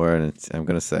before, and I'm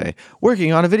going to say,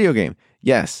 working on a video game.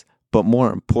 Yes, but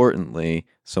more importantly,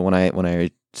 so when I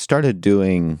started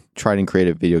trying to create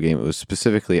a video game, it was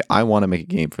specifically, I want to make a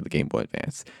game for the Game Boy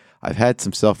Advance. I've had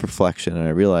some self-reflection and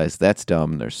I realized that's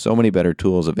dumb. There's so many better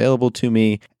tools available to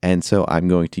me, and so I'm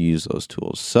going to use those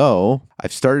tools. So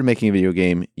I've started making a video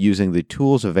game using the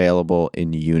tools available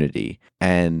in Unity.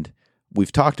 And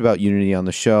we've talked about Unity on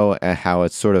the show and how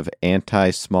it's sort of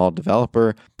anti-small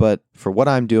developer, but for what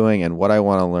I'm doing and what I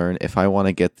want to learn, if I want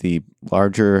to get the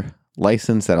larger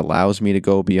license that allows me to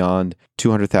go beyond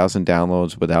 200,000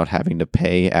 downloads without having to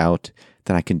pay out,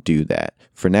 then I can do that.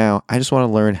 For now, I just want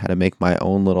to learn how to make my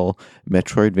own little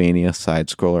Metroidvania side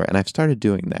scroller, and I've started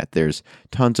doing that. There's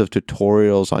tons of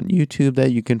tutorials on YouTube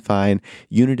that you can find.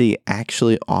 Unity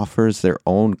actually offers their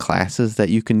own classes that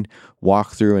you can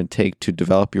walk through and take to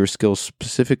develop your skills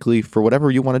specifically for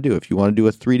whatever you want to do. If you want to do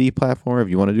a 3D platformer, if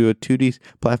you want to do a 2D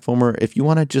platformer, if you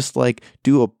want to just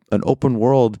do an open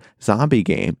world zombie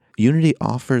game, Unity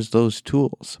offers those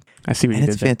tools. I see what you did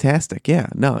there. It's fantastic. Yeah,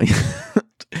 no.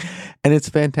 And it's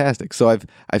fantastic. So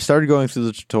I've started going through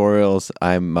the tutorials.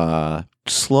 I'm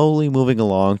slowly moving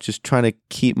along, just trying to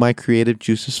keep my creative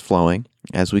juices flowing,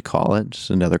 as we call it. Just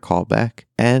another callback.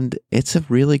 And it's a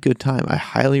really good time. I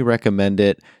highly recommend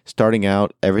it. Starting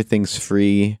out, everything's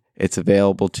free. It's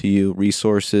available to you.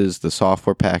 Resources, the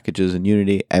software packages in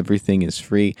Unity, everything is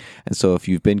free. And so if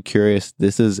you've been curious,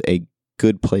 this is a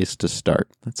good place to start.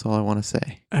 That's all I want to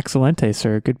say. Excellente,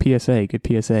 sir. Good PSA. Good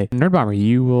PSA. Nerd Bomber,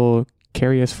 you will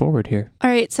carry us forward here. All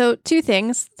right, so two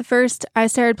things. The first, I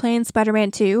started playing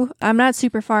Spider-Man 2. I'm not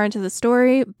super far into the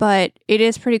story, but it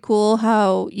is pretty cool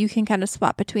how you can kind of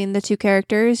swap between the two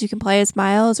characters. You can play as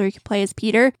Miles or you can play as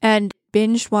Peter, and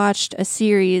binge watched a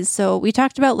series. So we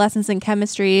talked about Lessons in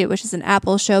Chemistry, which is an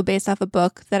Apple show based off a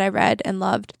book that I read and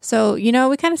loved. So, we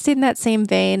kind of stayed in that same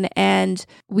vein, and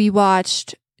we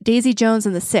watched Daisy Jones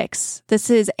and the Six. This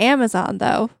is Amazon,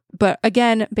 though. But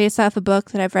again, based off a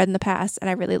book that I've read in the past and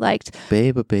I really liked.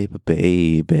 Baby.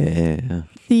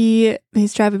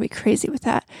 He's driving me crazy with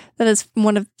that. That is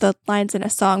one of the lines in a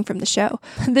song from the show.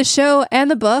 The show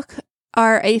and the book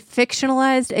are a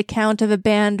fictionalized account of a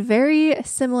band very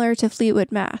similar to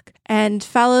Fleetwood Mac and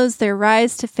follows their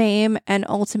rise to fame and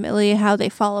ultimately how they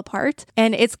fall apart.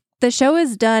 And the show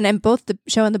is done, and both the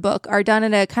show and the book are done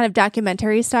in a kind of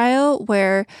documentary style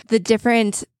where the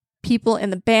different people in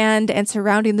the band and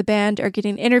surrounding the band are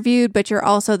getting interviewed, but you're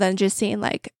also then just seeing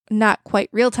not quite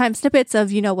real-time snippets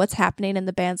of, what's happening in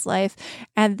the band's life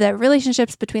and the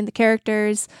relationships between the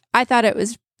characters. I thought it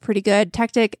was pretty good.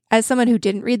 Tactic, as someone who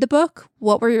didn't read the book,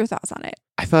 what were your thoughts on it?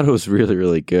 I thought it was really,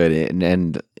 really good.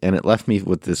 And it left me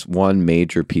with this one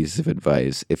major piece of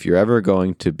advice. If you're ever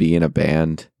going to be in a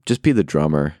band, just be the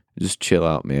drummer. Just chill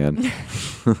out, man.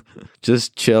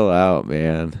 Just chill out,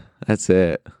 man. That's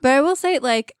it. But I will say,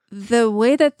 the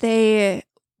way that they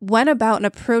went about and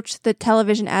approached the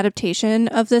television adaptation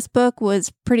of this book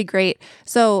was pretty great.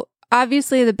 So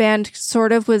obviously the band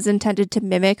sort of was intended to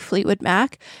mimic Fleetwood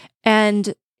Mac.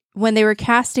 And when they were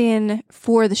casting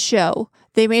for the show,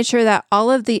 They made sure that all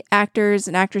of the actors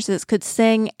and actresses could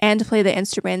sing and play the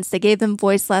instruments. They gave them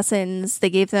voice lessons. They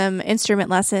gave them instrument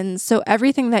lessons. So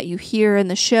everything that you hear in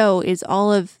the show is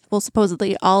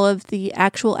supposedly all of the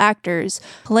actual actors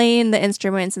playing the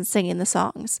instruments and singing the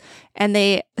songs. And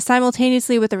they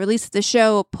simultaneously, with the release of the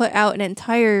show, put out an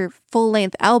entire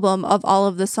full-length album of all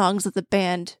of the songs that the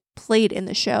band played in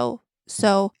the show.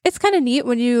 So it's kind of neat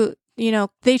when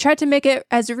they tried to make it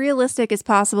as realistic as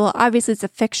possible. Obviously, it's a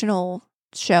fictional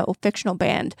show, fictional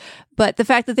band, but the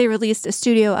fact that they released a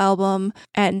studio album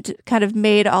and kind of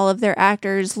made all of their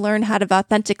actors learn how to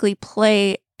authentically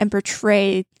play and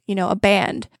portray, a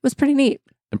band was pretty neat.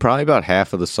 And probably about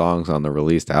half of the songs on the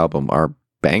released album are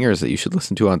bangers that you should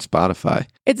listen to on Spotify.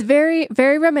 It's very,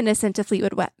 very reminiscent to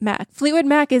Fleetwood Mac. Fleetwood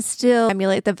Mac is still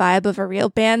emulate the vibe of a real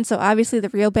band, so obviously the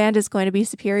real band is going to be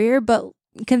superior, but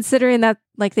considering that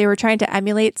they were trying to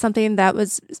emulate something that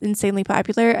was insanely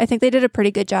popular, I think they did a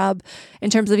pretty good job in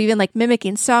terms of even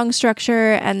mimicking song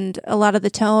structure and a lot of the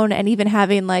tone, and even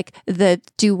having the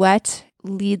duet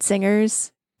lead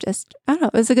singers. Just, I don't know,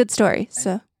 it was a good story.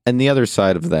 So. And the other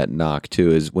side of that knock too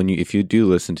is if you do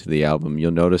listen to the album,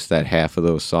 you'll notice that half of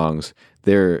those songs,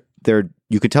 you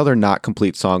could tell they're not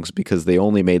complete songs because they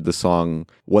only made the song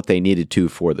what they needed to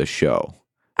for the show.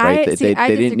 Right? They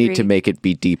didn't need to make it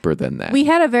be deeper than that. We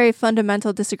had a very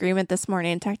fundamental disagreement this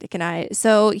morning, Tactic and I.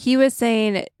 So he was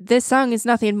saying this song is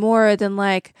nothing more than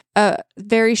a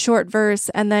very short verse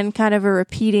and then kind of a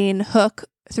repeating hook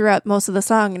throughout most of the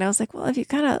song. And I was like, well, if you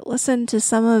kind of listen to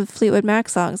some of Fleetwood Mac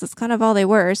songs, that's kind of all they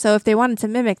were. So if they wanted to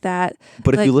mimic that.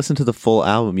 But if you listen to the full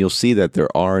album, you'll see that there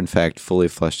are, in fact, fully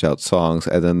fleshed out songs.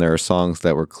 And then there are songs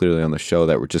that were clearly on the show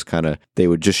that were just they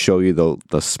would just show you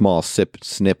the small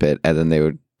snippet, and then they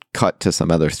would cut to some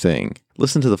other thing.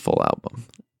 Listen to the full album.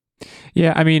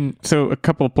 Yeah, I mean, so a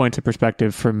couple of points of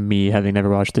perspective from me, having never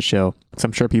watched the show. So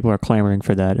I'm sure people are clamoring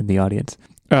for that in the audience.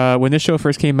 When this show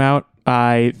first came out,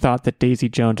 I thought that Daisy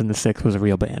Jones and the Six was a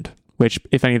real band, which,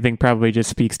 if anything, probably just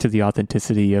speaks to the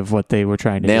authenticity of what they were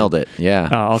trying to do. Nailed it, yeah.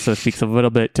 Also speaks a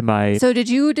little bit to my... So did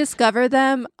you discover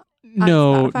them on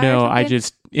No, Spotify I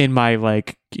just, in my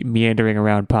meandering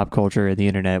around pop culture and the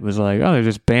internet, was like, oh, there's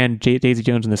this band, Daisy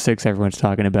Jones and the Six, everyone's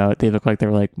talking about. They look like they're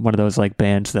one of those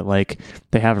bands that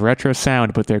they have a retro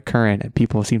sound, but they're current, and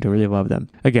people seem to really love them.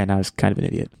 Again, I was kind of an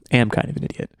idiot. Am kind of an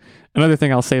idiot. Another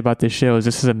thing I'll say about this show is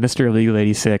this is a Mr. Illegal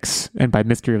 86, and by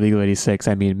Mr. Illegal 86,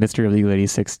 I mean Mr. Illegal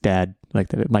 86 dad.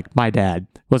 My dad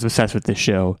was obsessed with this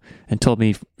show and told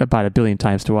me about 1 billion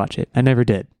times to watch it. I never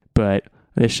did, but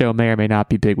this show may or may not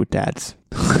be big with dads.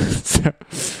 It's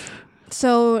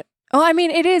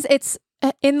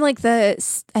in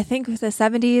I think the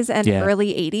 70s and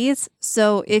early 80s.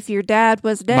 So if your dad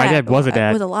was my dad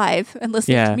was alive and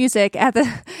listening to music at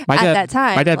that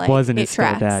time, my dad was and is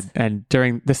still a dad. And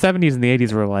during the 70s and the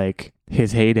 80s were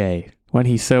his heyday, when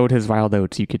he sowed his wild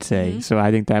oats, you could say. Mm-hmm. So I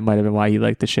think that might have been why he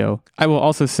liked the show. I will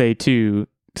also say too,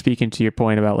 speaking to your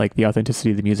point about the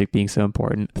authenticity of the music being so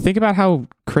important, think about how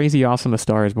crazy awesome A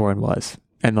Star Is Born was.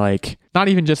 And not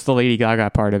even just the Lady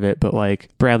Gaga part of it, but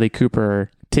Bradley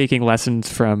Cooper taking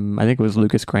lessons from, I think it was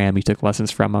Lucas Graham, he took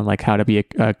lessons from on how to be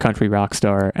a country rock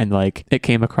star, and it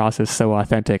came across as so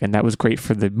authentic, and that was great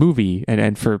for the movie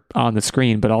and for on the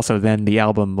screen, but also then the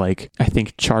album I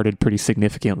think charted pretty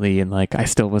significantly, and I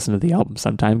still listen to the album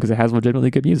sometime because it has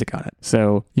legitimately good music on it.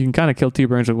 So you can kind of kill two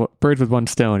birds with one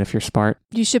stone if you're smart.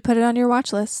 You should put it on your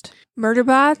watch list.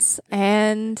 Murderbots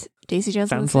and Daisy Jones.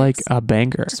 Sounds like a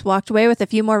banger. Just walked away with a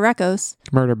few more recos.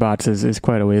 Murderbots is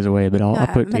quite a ways away, but I'll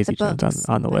put Daisy Jones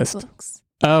on the list. Books.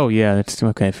 Oh, yeah, that's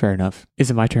okay. Fair enough. Is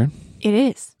it my turn? It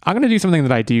is. I'm going to do something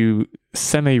that I do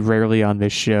semi-rarely on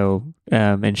this show,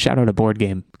 and shout out a board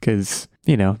game, because,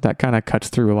 that kind of cuts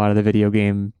through a lot of the video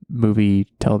game, movie,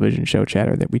 television show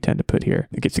chatter that we tend to put here.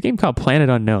 It's a game called Planet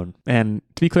Unknown, and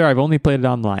to be clear, I've only played it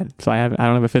online, so I don't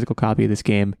have a physical copy of this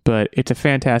game, but it's a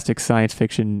fantastic science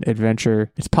fiction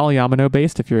adventure. It's polyomino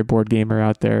based, if you're a board gamer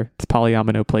out there. It's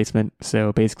polyomino placement,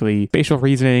 so basically spatial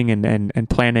reasoning and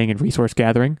planning and resource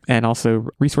gathering, and also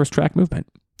resource track movement.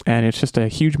 And it's just a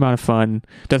huge amount of fun.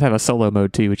 It does have a solo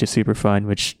mode too, which is super fun,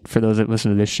 which for those that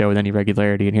listen to this show with any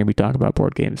regularity and hear me talk about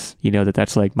board games,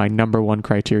 that's my number one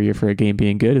criteria for a game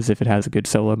being good is if it has a good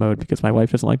solo mode, because my wife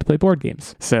doesn't like to play board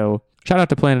games. So shout out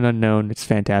to Planet Unknown. It's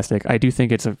fantastic. I do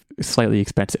think it's slightly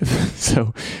expensive.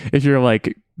 So if you're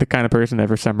the kind of person that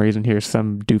for some reason hears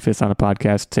some doofus on a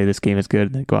podcast say this game is good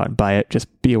and then go out and buy it, just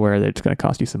be aware that it's going to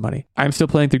cost you some money. I'm still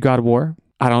playing through God of War.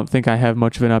 I don't think I have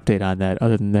much of an update on that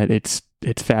other than that it's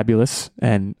fabulous,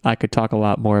 and I could talk a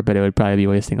lot more, but it would probably be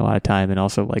wasting a lot of time and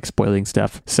also spoiling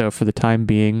stuff. So for the time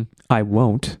being, I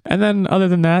won't. And then other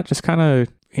than that, just kind of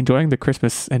enjoying the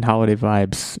Christmas and holiday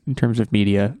vibes in terms of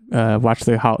media. Watched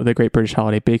the Great British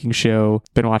Holiday Baking Show.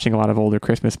 Been watching a lot of older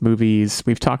Christmas movies.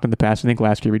 We've talked in the past. I think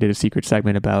last year we did a secret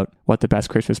segment about what the best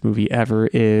Christmas movie ever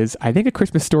is. I think A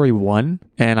Christmas Story won,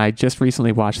 and I just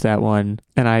recently watched that one.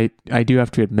 And I do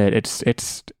have to admit,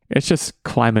 it's just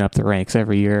climbing up the ranks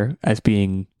every year as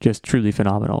being just truly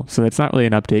phenomenal. So it's not really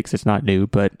an update because it's not new,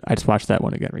 but I just watched that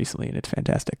one again recently and it's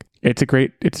fantastic. It's a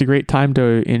great time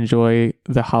to enjoy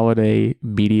the holiday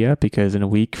media because in a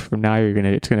week from now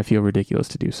it's gonna feel ridiculous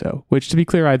to do so. Which, to be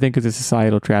clear, I think is a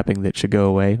societal trapping that should go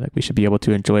away. Like we should be able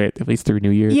to enjoy it at least through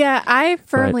New Year's. Yeah, I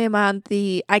firmly am on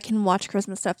the I can watch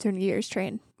Christmas stuff through New Year's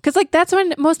train. Because like that's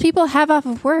when most people have off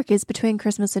of work is between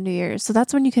Christmas and New Year's. So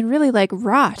that's when you can really like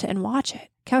rot and watch it.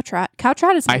 Couch rot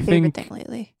is my favorite thing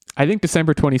lately. I think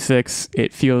December 26th,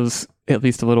 it feels at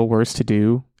least a little worse to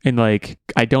do. And like,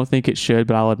 I don't think it should,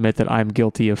 but I'll admit that I'm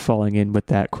guilty of falling in with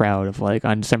that crowd of like,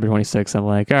 on December 26th, I'm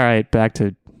like, all right, back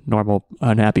to normal,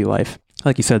 unhappy life.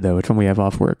 Like you said, though, it's when we have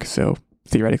off work. So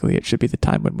theoretically, it should be the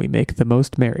time when we make the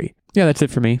most merry. Yeah, that's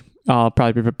it for me. I'll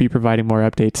probably be providing more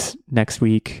updates next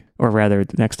week, or rather,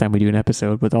 the next time we do an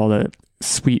episode with all the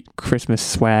sweet Christmas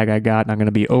swag I got, and I'm going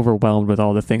to be overwhelmed with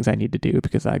all the things I need to do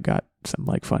because I got some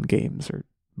like fun games or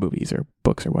movies or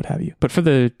books or what have you. But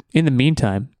in the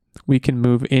meantime, we can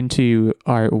move into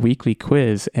our weekly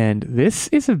quiz, and this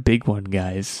is a big one,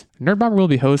 guys. Nerd Bomber will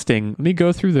be hosting. Let me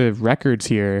go through the records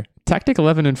here. Tactic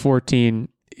 11 and 14.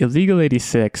 Illegal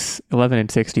 86, 11 and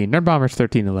 16. Nerd Bomber's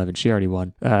 13 and 11. She already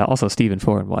won. Also, Steven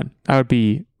 4 and 1. I would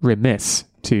be remiss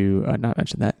to not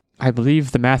mention that. I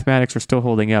believe the mathematics are still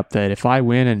holding up that if I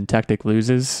win and Tactic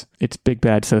loses, it's big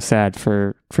bad so sad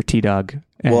for T-Dog.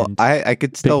 Well, I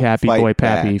could still big happy fight boy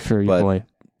back, Pappy for your boy.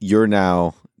 You're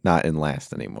now not in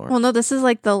last anymore. Well, no, this is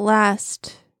like the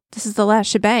last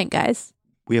shebang, guys.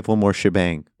 We have one more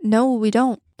shebang. No, we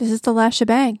don't. This is the last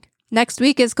shebang. Next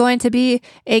week is going to be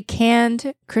a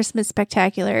canned Christmas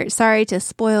spectacular. Sorry to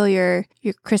spoil your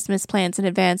Christmas plans in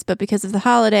advance, but because of the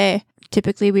holiday,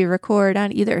 typically we record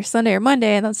on either Sunday or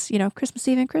Monday, and that's, Christmas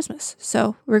Eve and Christmas.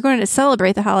 So we're going to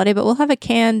celebrate the holiday, but we'll have a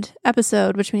canned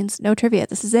episode, which means no trivia.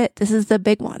 This is it. This is the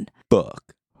big one.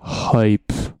 Book. Hype.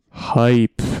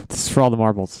 This is for all the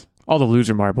marbles. All the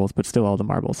loser marbles, but still all the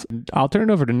marbles. I'll turn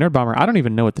it over to Nerd Bomber. I don't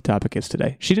even know what the topic is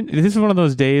today. This is one of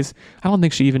those days, I don't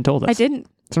think she even told us. I didn't.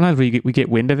 Sometimes we get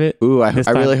wind of it. Ooh, I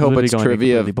really hope it's going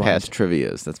trivia of completely past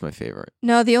trivias. That's my favorite.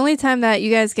 No, the only time that you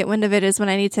guys get wind of it is when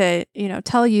I need to,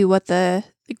 tell you what the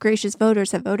gracious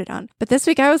voters have voted on. But this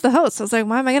week I was the host. So I was like,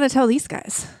 why am I going to tell these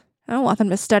guys? I don't want them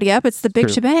to study up. It's the big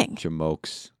shebang.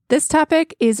 Jamokes. This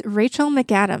topic is Rachel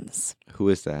McAdams. Who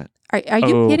is that? Are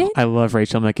you kidding? I love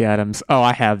Rachel McAdams. Oh,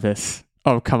 I have this.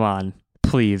 Oh, come on.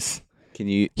 Please.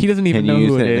 He doesn't even know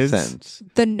who it is.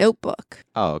 The Notebook.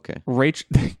 Oh, okay. Rachel.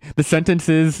 The sentence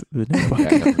is The Notebook. Yeah,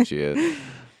 I know who she is.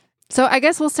 So I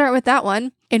guess we'll start with that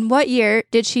one. In what year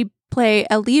did she play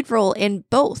a lead role in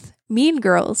both Mean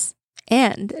Girls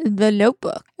and The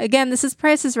Notebook? Again, this is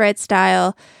Price is Right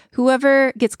style.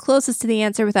 Whoever gets closest to the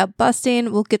answer without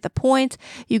busting will get the point.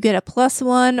 You get a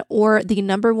 +1 or the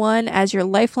number 1 as your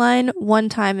lifeline one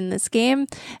time in this game.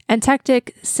 And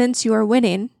Tactic, since you're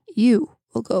winning, you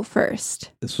will go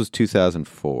first. This was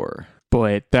 2004.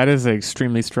 Boy, that is an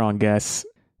extremely strong guess.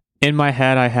 In my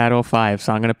head, I had 05,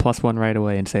 so I'm going to +1 right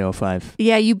away and say 05.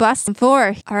 Yeah, you bust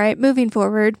 4. All right, moving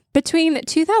forward. Between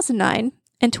 2009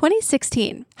 and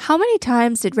 2016, how many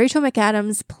times did Rachel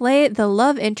McAdams play the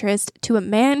love interest to a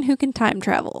man who can time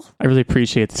travel? I really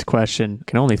appreciate this question. I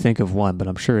can only think of one, but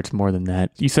I'm sure it's more than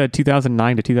that. You said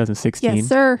 2009 to 2016? Yes,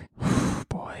 sir.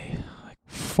 Boy,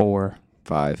 4.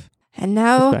 5. And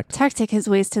now Respect. Tactic has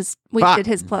wasted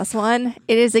his +1.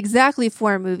 It is exactly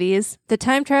 4 movies. The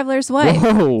Time Traveler's Wife,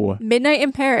 Whoa! Midnight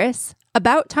in Paris,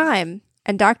 About Time,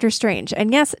 and Doctor Strange.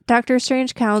 And yes, Doctor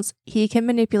Strange counts. He can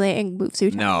manipulate and move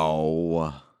through time.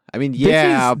 No. I mean,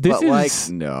 yeah, this but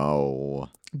is- no.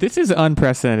 This is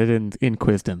unprecedented in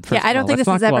Quizdom. Yeah, I don't think this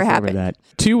has ever happened. That.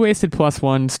 2 wasted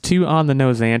 +1s, 2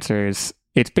 on-the-nose answers.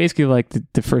 It's basically like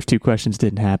the first 2 questions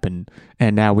didn't happen,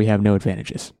 and now we have no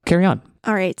advantages. Carry on.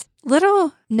 All right.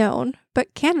 Little known,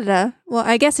 but Canada, well,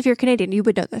 I guess if you're Canadian, you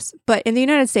would know this. But in the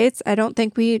United States, I don't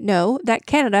think we know that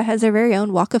Canada has their very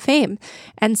own Walk of Fame.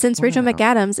 And since Rachel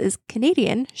McAdams is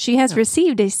Canadian, she has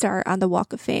received a star on the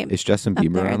Walk of Fame. Is Justin up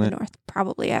Bieber there on in the it? north.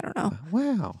 Probably, I don't know.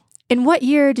 Wow. In what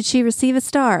year did she receive a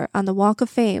star on the Walk of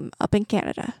Fame up in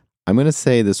Canada? I'm going to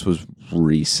say this was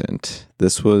recent.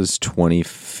 This was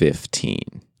 2015.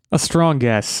 A strong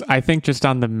guess. I think just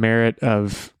on the merit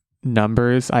of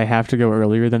numbers, I have to go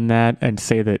earlier than that and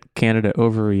say that Canada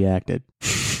overreacted.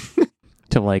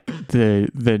 to like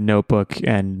the Notebook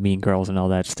and Mean Girls and all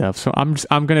that stuff. So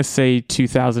I'm gonna say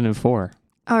 2004.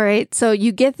 All right, so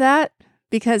you get that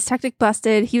because Tactic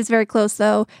busted. He was very close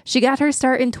though. She got her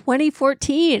start in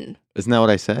 2014. Isn't that what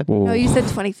I said? Whoa. No, you said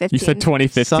 2015. You said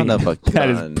 2015. Son of a That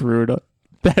is gun. brutal.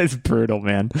 That is brutal,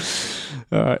 man.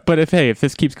 But if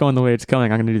this keeps going the way it's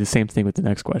going, I'm going to do the same thing with the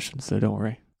next question, so don't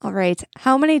worry. All right.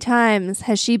 How many times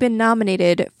has she been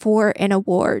nominated for an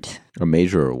award? A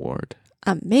major award.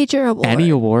 A major award. Any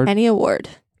award? Any award.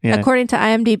 Yeah, According to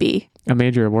IMDb. a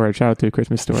major award. Shout out to A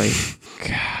Christmas Story.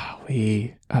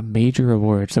 Golly, a major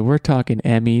award. So we're talking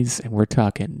Emmys and we're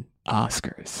talking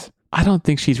Oscars. I don't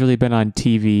think she's really been on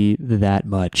TV that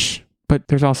much. But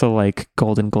there's also like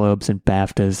Golden Globes and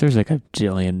BAFTAs. There's like a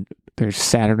jillion. There's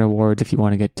Saturn Awards if you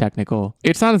want to get technical.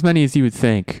 It's not as many as you would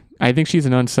think. I think she's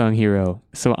an unsung hero.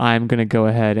 So I'm going to go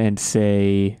ahead and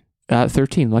say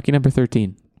 13. Lucky number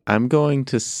 13. I'm going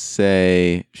to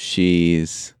say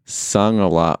she's sung a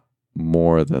lot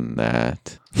more than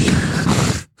that.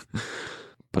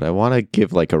 But I want to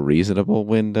give like a reasonable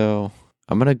window.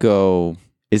 I'm going to go...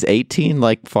 Is 18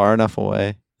 like far enough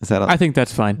away? Is that? I think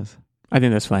that's fine. I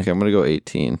think that's fine. Okay, I'm going to go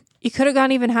 18. You could have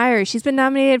gone even higher. She's been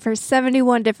nominated for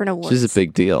 71 different awards. She's a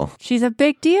big deal. She's a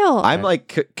big deal. I'm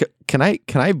like, can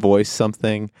I voice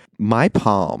something? My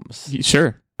palms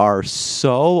Sure. are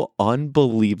so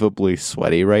unbelievably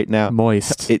sweaty right now.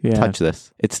 Moist. Yeah. Touch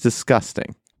this. It's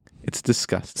disgusting. It's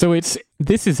disgusting. So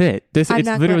this is it. It's I'm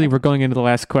not literally gonna- we're going into the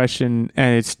last question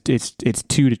and it's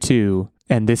 2-2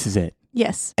 and this is it.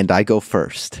 Yes. And I go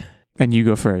first. And you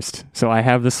go first. So I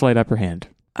have the slight upper hand.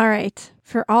 All right.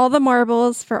 For all the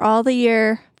marbles, for all the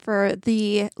year, for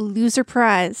the loser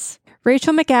prize,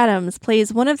 Rachel McAdams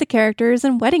plays one of the characters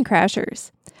in Wedding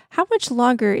Crashers. How much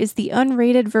longer is the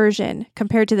unrated version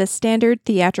compared to the standard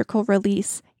theatrical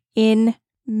release in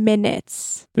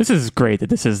minutes? This is great that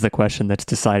this is the question that's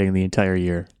deciding the entire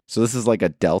year. So this is like a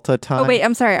delta time? Oh, wait,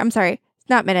 I'm sorry.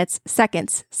 Not minutes,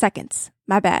 seconds.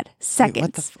 My bad. Wait, Seconds.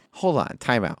 what the hold on,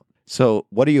 time out. So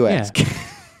what are you Yeah. asking?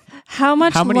 How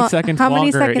many seconds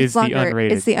longer is the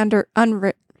unrated? Is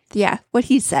the yeah, what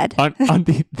he said. On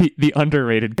the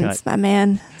underrated cut. It's my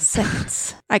man.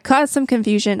 Seconds. I caused some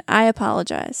confusion. I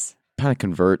apologize. Trying to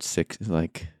convert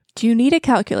like, Do you need a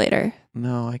calculator?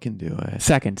 no, I can do it.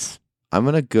 Seconds. I'm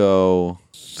going to go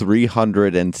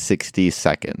 360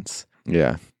 seconds.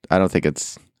 Yeah. I don't think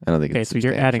it's Okay, so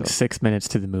you're adding substantial. 6 minutes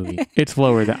to the movie. It's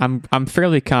lower than I'm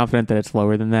fairly confident that it's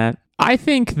lower than that. I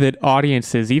think that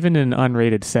audiences, even in an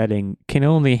unrated setting, can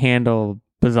only handle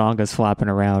bazongas flopping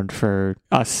around for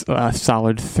a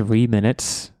solid 3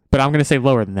 minutes. But I'm going to say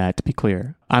lower than that, to be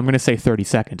clear. I'm going to say 30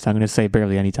 seconds. I'm going to say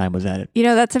barely any time was added. You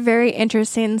know, that's a very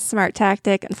interesting, smart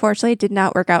tactic. Unfortunately, it did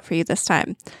not work out for you this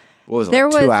time. What was it, There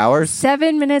like was 2 hours?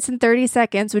 7 minutes and 30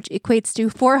 seconds, which equates to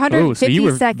 450 Oh, so you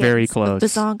were seconds very of close.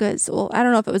 bazongas. Well, I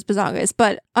don't know if it was bazongas,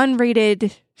 but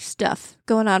unrated stuff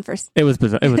going on for... It was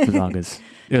bazongas.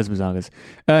 It was bazongas.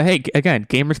 Hey, again,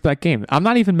 game respect game. I'm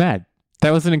not even mad.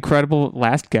 That was an incredible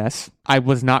last guess. I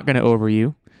was not going to over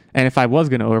you. And if I was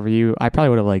going to over you, I probably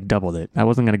would have like doubled it. I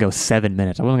wasn't going to go 7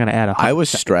 minutes. I wasn't going to add I was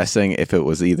stressing if it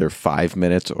was either 5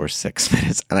 minutes or 6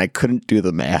 minutes, and I couldn't do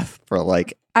the math for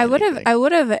like I would anything.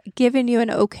 have given you an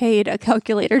okayed a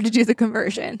calculator to do the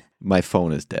conversion. My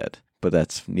phone is dead, but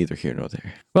that's neither here nor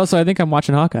there. Well, so I think I'm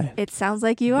watching Hawkeye. It sounds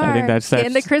like you are. I think that's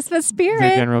in the Christmas The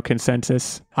spirit. general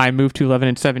consensus. I moved to 11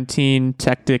 and 17,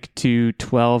 Tactic to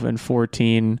 12 and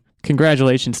 14.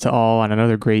 Congratulations to all on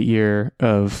another great year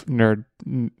of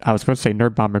I was supposed to say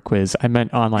Nerd Bomber quiz. I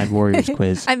meant Online Warriors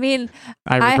quiz. I mean,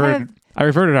 I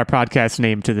reverted our podcast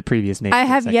name to the previous name. I for a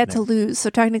have second yet there. to lose, so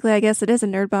technically I guess it is a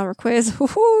Nerd Bomber quiz.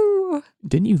 Woo-hoo.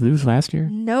 Didn't you lose last year?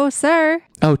 No, sir.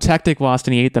 Oh, Tactic lost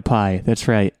and he ate the pie. That's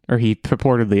right. Or he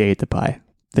purportedly ate the pie.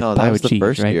 The No, pie that was with the cheese,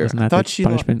 first right? year. Wasn't I that thought the she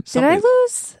punishment? Did I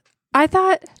lose? I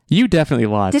thought... You definitely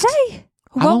lost. Did I?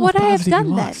 I'm What almost would I have positive you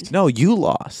done then? lost. No, you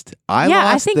lost. I Yeah,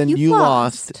 I lost, think then you you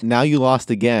lost. lost. Now you lost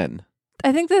again.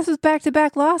 I think this was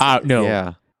back-to-back losses. No.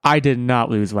 Yeah. I did not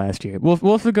lose last year. We'll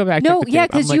have to go back. No, check the yeah,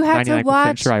 tape. I'm 'cause like you had to 99%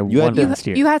 watch- Sure, I You had won to- last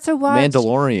year. You had to watch...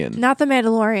 Mandalorian. Not the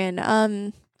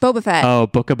Mandalorian. Boba Fett. Oh,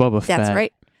 Book of Boba Fett. That's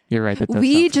right. You're right. That does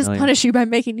We sound just familiar. punish you by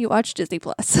making you watch Disney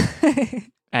Plus.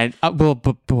 And well,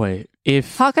 but boy,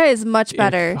 if Hawkeye is much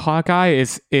better. if Hawkeye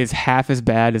is half as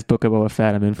bad as Book of Boba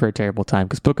Fett, I'm in for a terrible time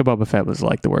because Book of Boba Fett was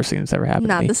like the worst thing that's ever happened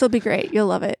Nah, to me. this will be great. You'll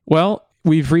love it. Well,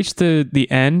 we've reached the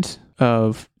end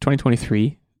of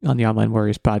 2023 on the Online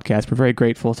Warriors podcast. We're very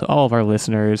grateful to all of our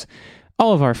listeners,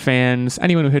 all of our fans,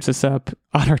 anyone who hits us up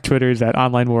on our Twitters at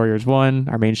Online Warriors 1,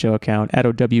 our main show account, at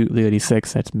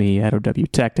OW86, that's me, at OW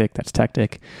Tactic, that's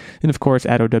Tactic, and of course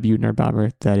at OW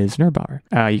Nerdbomber, that is Nerdbomber.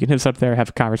 You can hit us up there, have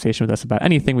a conversation with us about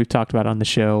anything we've talked about on the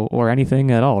show, or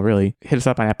anything at all, really. Hit us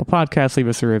up on Apple Podcasts, leave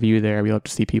us a review there. We love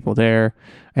to see people there.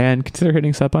 And consider hitting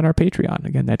us up on our Patreon.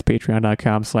 Again, that's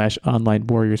patreon.com/Online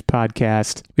Warriors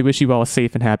Podcast. We wish you all a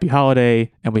safe and happy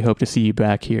holiday, and we hope to see you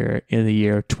back here in the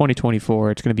year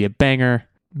 2024. It's going to be a banger.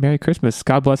 Merry Christmas.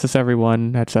 God bless us,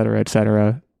 everyone, etc.,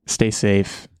 etc. Stay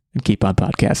safe and keep on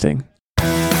podcasting.